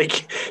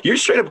 Like, you're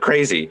straight up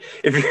crazy.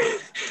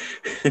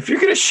 If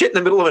you're gonna shit in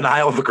the middle of an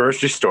aisle of a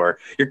grocery store,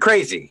 you're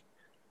crazy.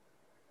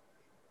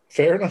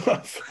 Fair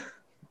enough.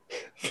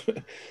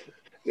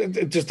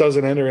 It just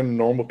doesn't enter into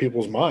normal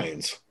people's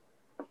minds.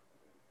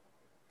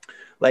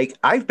 Like,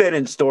 I've been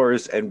in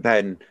stores and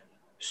been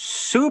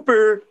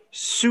super,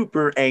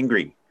 super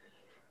angry,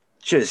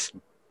 just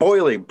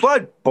boiling,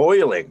 blood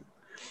boiling.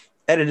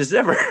 And it has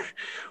never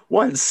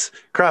once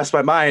crossed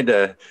my mind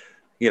to,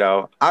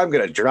 I'm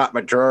going to drop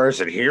my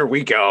drawers and here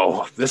we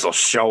go. This will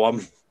show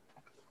them.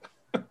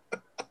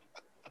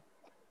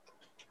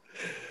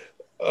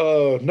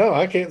 No,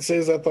 I can't say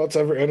that thought's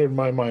ever entered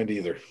my mind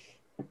either.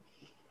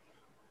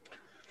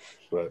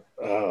 But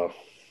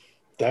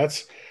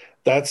that's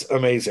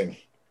amazing.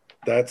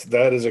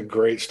 That is a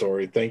great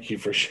story. Thank you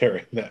for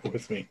sharing that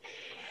with me.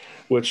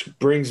 Which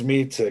brings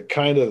me to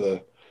kind of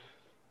the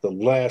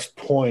last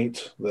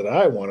point that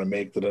I want to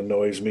make that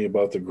annoys me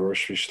about the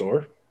grocery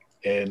store.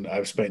 And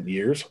I've spent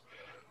years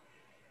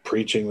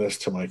preaching this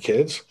to my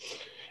kids.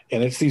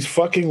 And it's these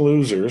fucking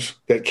losers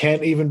that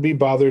can't even be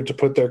bothered to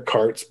put their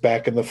carts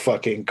back in the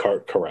fucking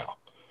cart corral.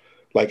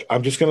 Like,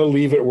 I'm just going to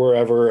leave it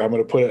wherever. I'm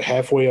going to put it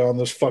halfway on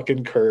this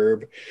fucking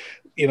curb.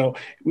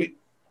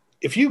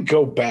 If you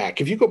go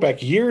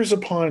back years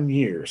upon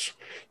years,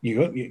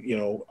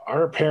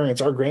 our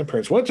parents, our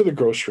grandparents went to the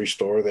grocery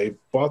store, they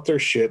bought their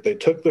shit, they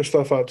took their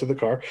stuff out to the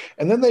car,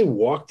 and then they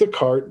walked the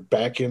cart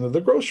back into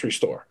the grocery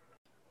store.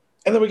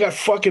 And then we got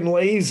fucking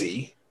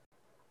lazy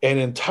and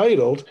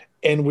entitled,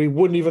 and we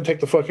wouldn't even take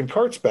the fucking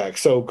carts back.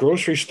 So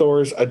grocery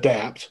stores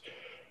adapt,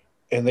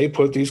 and they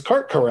put these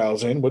cart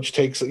corrals in, which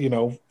takes,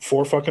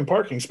 4 fucking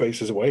parking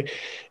spaces away.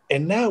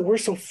 And now we're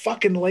so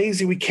fucking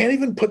lazy, we can't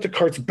even put the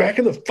carts back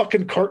in the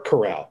fucking cart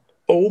corral.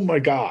 Oh my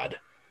God.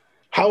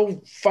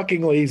 How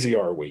fucking lazy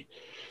are we?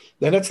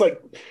 And it's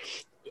like,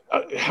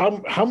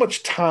 how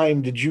much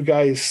time did you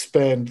guys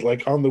spend,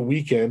 like, on the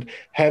weekend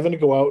having to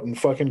go out and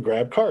fucking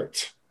grab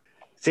carts?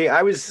 See,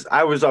 I was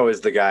always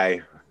the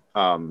guy,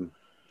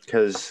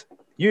 because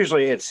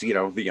usually it's,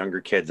 the younger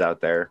kids out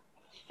there.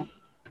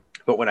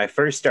 But when I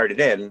first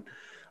started in,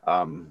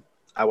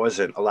 I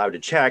wasn't allowed to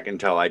check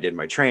until I did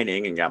my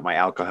training and got my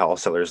alcohol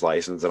seller's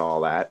license and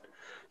all that.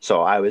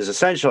 So I was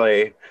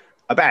essentially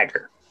a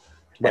bagger.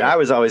 Right. And I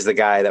was always the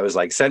guy that was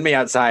like, send me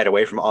outside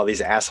away from all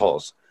these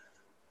assholes.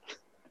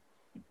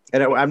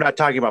 And I'm not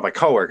talking about my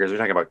coworkers. We're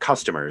talking about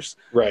customers.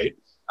 Right.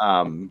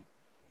 Um,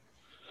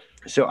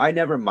 so I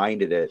never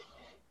minded it,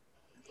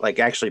 like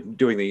actually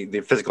doing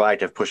the physical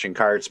act of pushing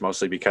carts,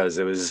 mostly because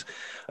it was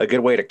a good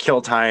way to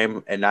kill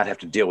time and not have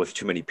to deal with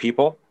too many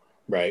people.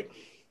 Right.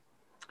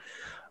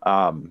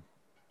 Um,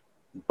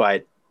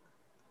 but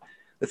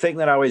the thing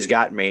that always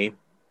got me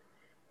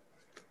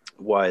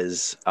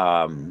was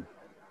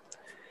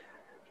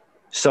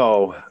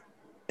so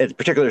at a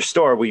particular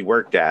store I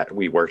worked at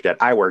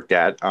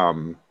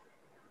on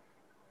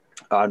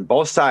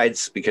both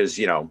sides, because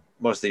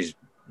most of these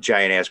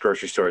giant ass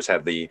grocery stores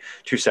have the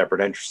two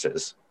separate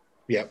entrances.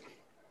 Yep.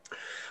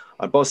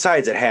 On both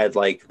sides, it had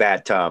like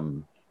that.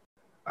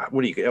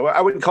 What do you? I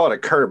wouldn't call it a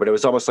curb, but it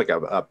was almost like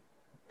a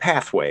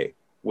pathway.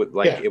 With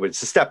like Yeah. it would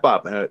step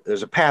up, and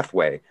there's a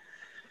pathway,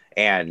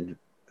 and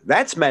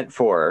that's meant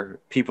for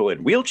people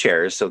in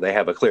wheelchairs, so they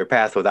have a clear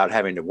path without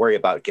having to worry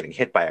about getting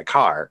hit by a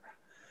car.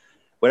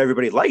 What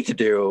everybody liked to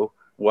do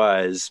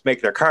was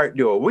make their cart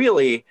do a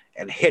wheelie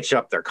and hitch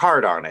up their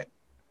cart on it.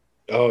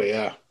 Oh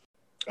yeah.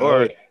 Oh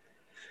Or yeah.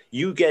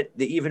 you get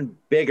the even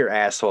bigger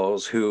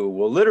assholes who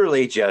will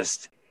literally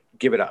just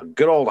give it a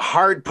good old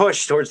hard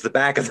push towards the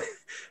back of the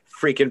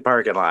freaking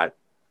parking lot.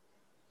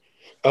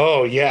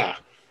 Oh yeah.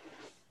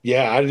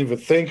 Yeah, I didn't even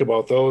think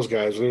about those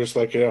guys. They're just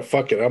like, yeah,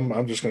 fuck it.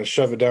 I'm just gonna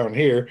shove it down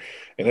here,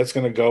 and it's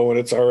gonna go, and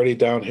it's already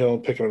downhill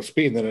and picking up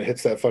speed, and then it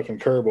hits that fucking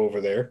curb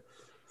over there,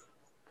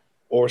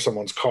 or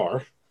someone's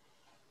car,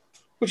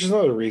 which is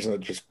another reason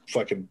that just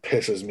fucking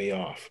pisses me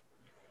off.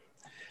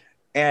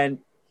 And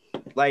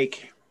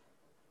like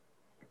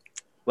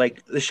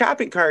the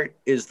shopping cart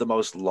is the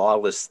most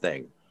lawless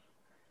thing,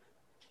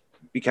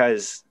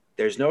 because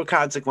there's no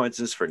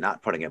consequences for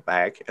not putting it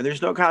back, and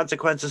there's no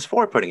consequences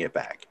for putting it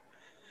back.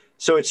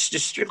 So it's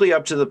just strictly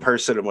up to the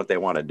person and what they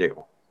want to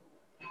do,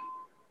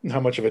 And how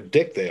much of a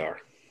dick they are.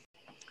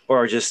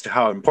 or just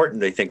how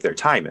important they think their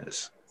time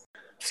is.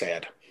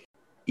 Sad.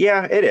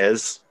 Yeah, it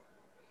is.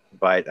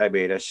 But I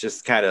mean, it's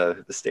just kind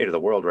of the state of the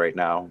world right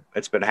now.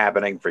 It's been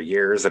happening for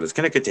years, and it's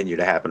going to continue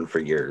to happen for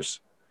years.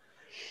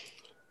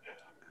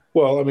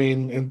 Well, I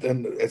mean,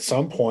 and at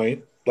some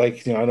point,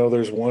 like, I know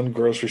there's one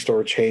grocery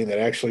store chain that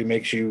actually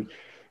makes you,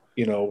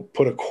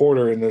 put a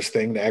quarter in this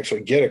thing to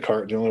actually get a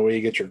cart. And the only way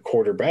you get your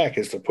quarter back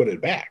is to put it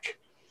back,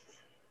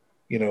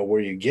 where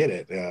you get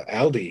it.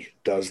 Aldi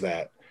does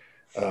that.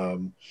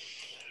 Um,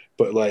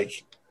 but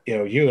like,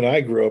 you and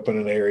I grew up in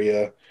an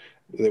area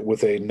that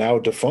with a now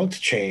defunct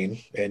chain,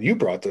 and you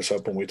brought this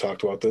up when we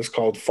talked about this,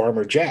 called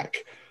Farmer Jack.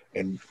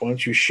 And why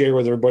don't you share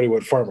with everybody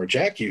what Farmer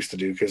Jack used to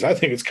do? Because I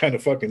think it's kind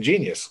of fucking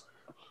genius.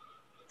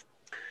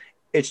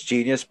 It's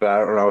genius, but I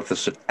don't know if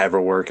this would ever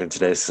work in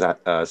today's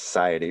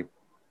society.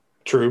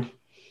 True.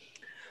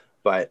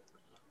 But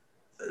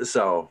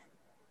so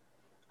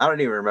I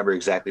don't even remember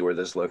exactly where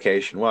this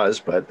location was,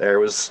 but there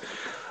was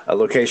a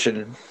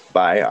location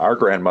by our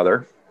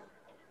grandmother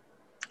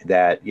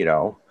that,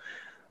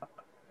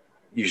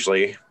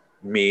 usually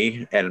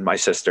me and my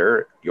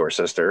sister, your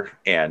sister,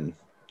 and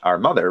our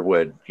mother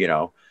would,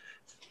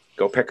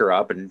 go pick her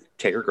up and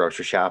take her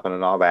grocery shopping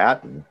and all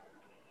that. And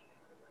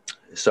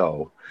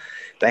so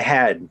they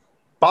had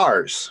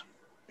bars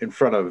in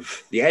front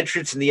of the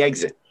entrance and the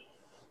exit,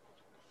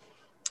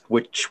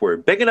 which were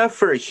big enough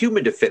for a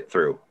human to fit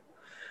through,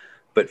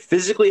 but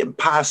physically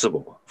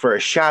impossible for a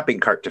shopping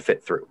cart to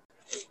fit through,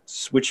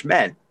 which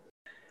meant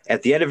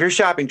at the end of your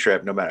shopping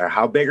trip, no matter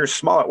how big or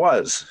small it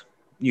was,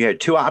 you had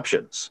two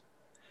options.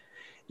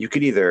 You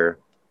could either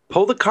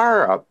pull the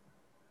car up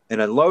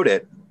and unload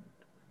it,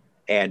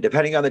 and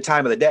depending on the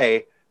time of the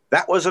day,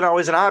 that wasn't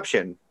always an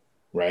option.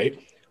 Right.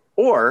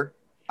 Or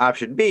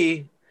option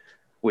B,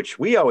 which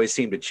we always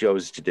seem to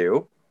choose to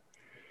do,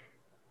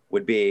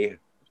 would be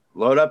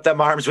load up them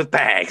arms with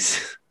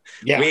bags.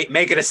 Yeah.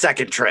 Make it a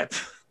second trip.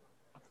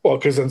 Well,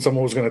 because then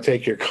someone was going to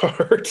take your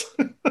cart.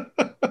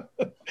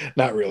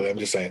 Not really. I'm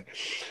just saying.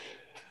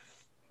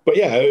 But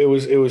yeah, it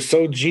was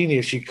so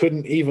genius. You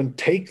couldn't even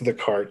take the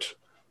cart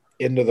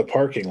into the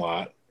parking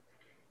lot.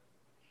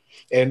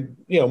 And,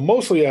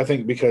 mostly I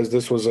think because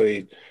this was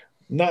a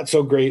not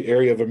so great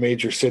area of a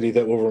major city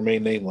that will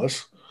remain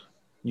nameless.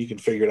 You can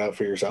figure it out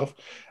for yourself.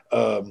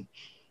 But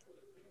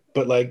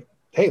like,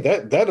 hey,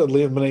 that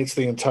eliminates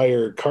the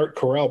entire cart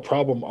corral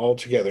problem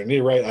altogether. And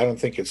you're right. I don't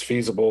think it's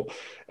feasible.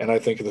 And I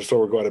think the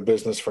store would go out of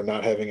business for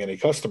not having any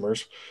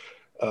customers.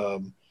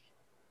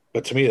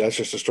 But to me, that's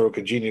just a stroke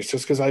of genius,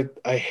 just because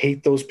I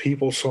hate those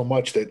people so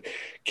much that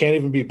can't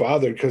even be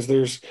bothered, because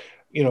there's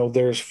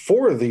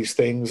four of these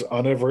things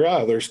on every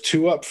aisle. There's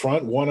two up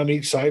front, one on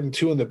each side, and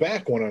two in the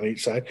back, one on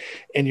each side.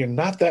 And you're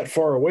not that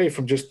far away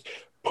from just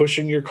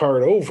pushing your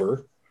cart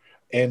over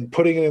and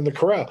putting it in the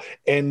corral.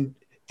 And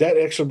that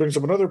actually brings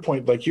up another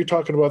point. Like, you're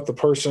talking about the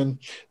person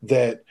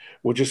that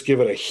would just give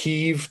it a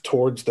heave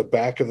towards the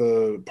back of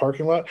the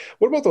parking lot.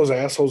 What about those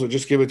assholes that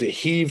just give it to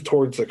heave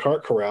towards the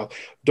cart corral?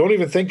 Don't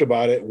even think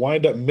about it,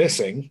 wind up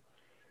missing,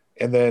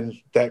 and then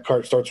that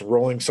cart starts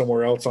rolling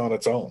somewhere else on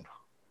its own.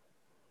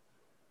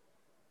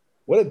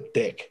 What a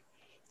dick.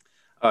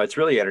 It's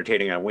really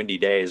entertaining on windy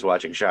days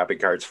watching shopping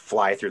carts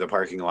fly through the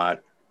parking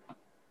lot.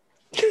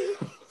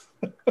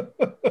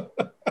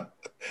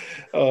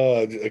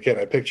 Again,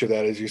 I picture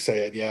that as you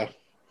say it. Yeah.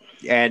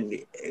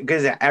 And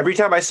because every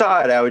time I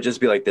saw it, I would just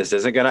be like, this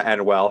isn't going to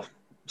end well.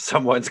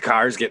 Someone's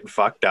car's getting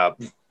fucked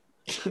up.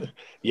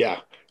 Yeah,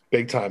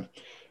 big time.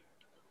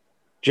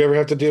 Do you ever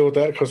have to deal with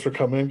that? Customer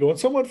come in going,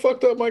 someone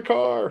fucked up my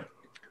car.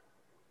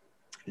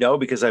 No,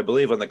 because I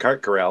believe on the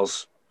cart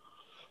corrals,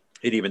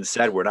 it even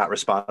said we're not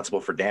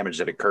responsible for damage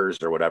that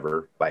occurs or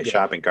whatever by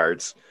shopping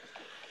carts.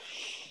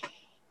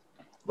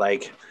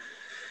 Like,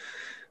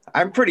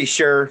 I'm pretty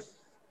sure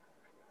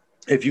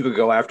if you could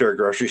go after a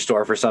grocery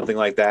store for something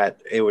like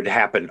that, it would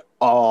happen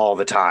all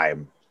the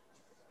time.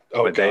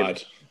 Oh, but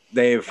God.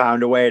 They've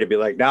found a way to be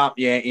like, no,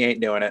 you ain't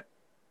doing it.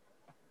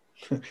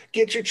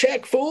 Get your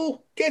check,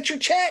 fool. Get your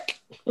check.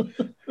 So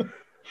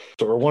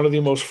we're one of the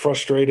most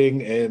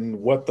frustrating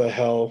and what the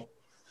hell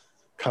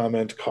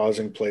comment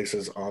causing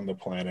places on the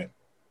planet.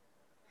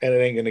 And it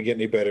ain't going to get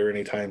any better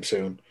anytime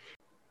soon.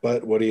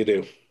 But what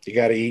do? You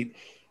got to eat.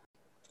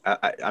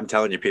 I'm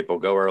telling you, people,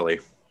 go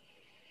early.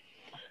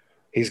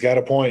 He's got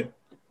a point.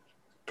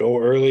 Go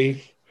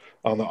early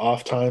on the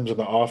off times and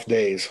the off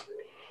days.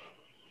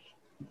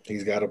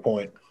 He's got a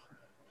point.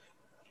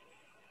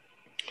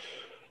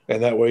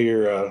 And that way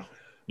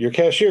your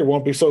cashier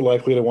won't be so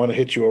likely to want to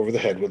hit you over the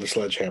head with a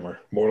sledgehammer,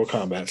 Mortal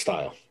Kombat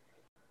style.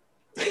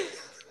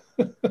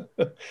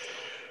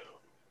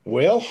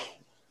 Well,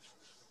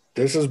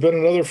 this has been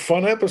another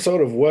fun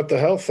episode of What the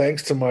Hell.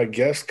 Thanks to my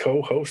guest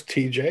co-host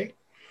TJ.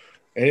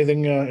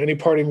 Anything? Any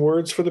parting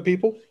words for the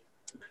people?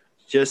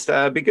 Just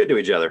be good to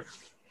each other.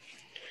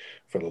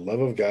 For the love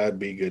of God,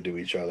 be good to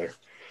each other.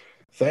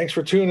 Thanks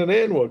for tuning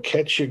in. We'll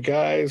catch you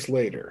guys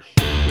later.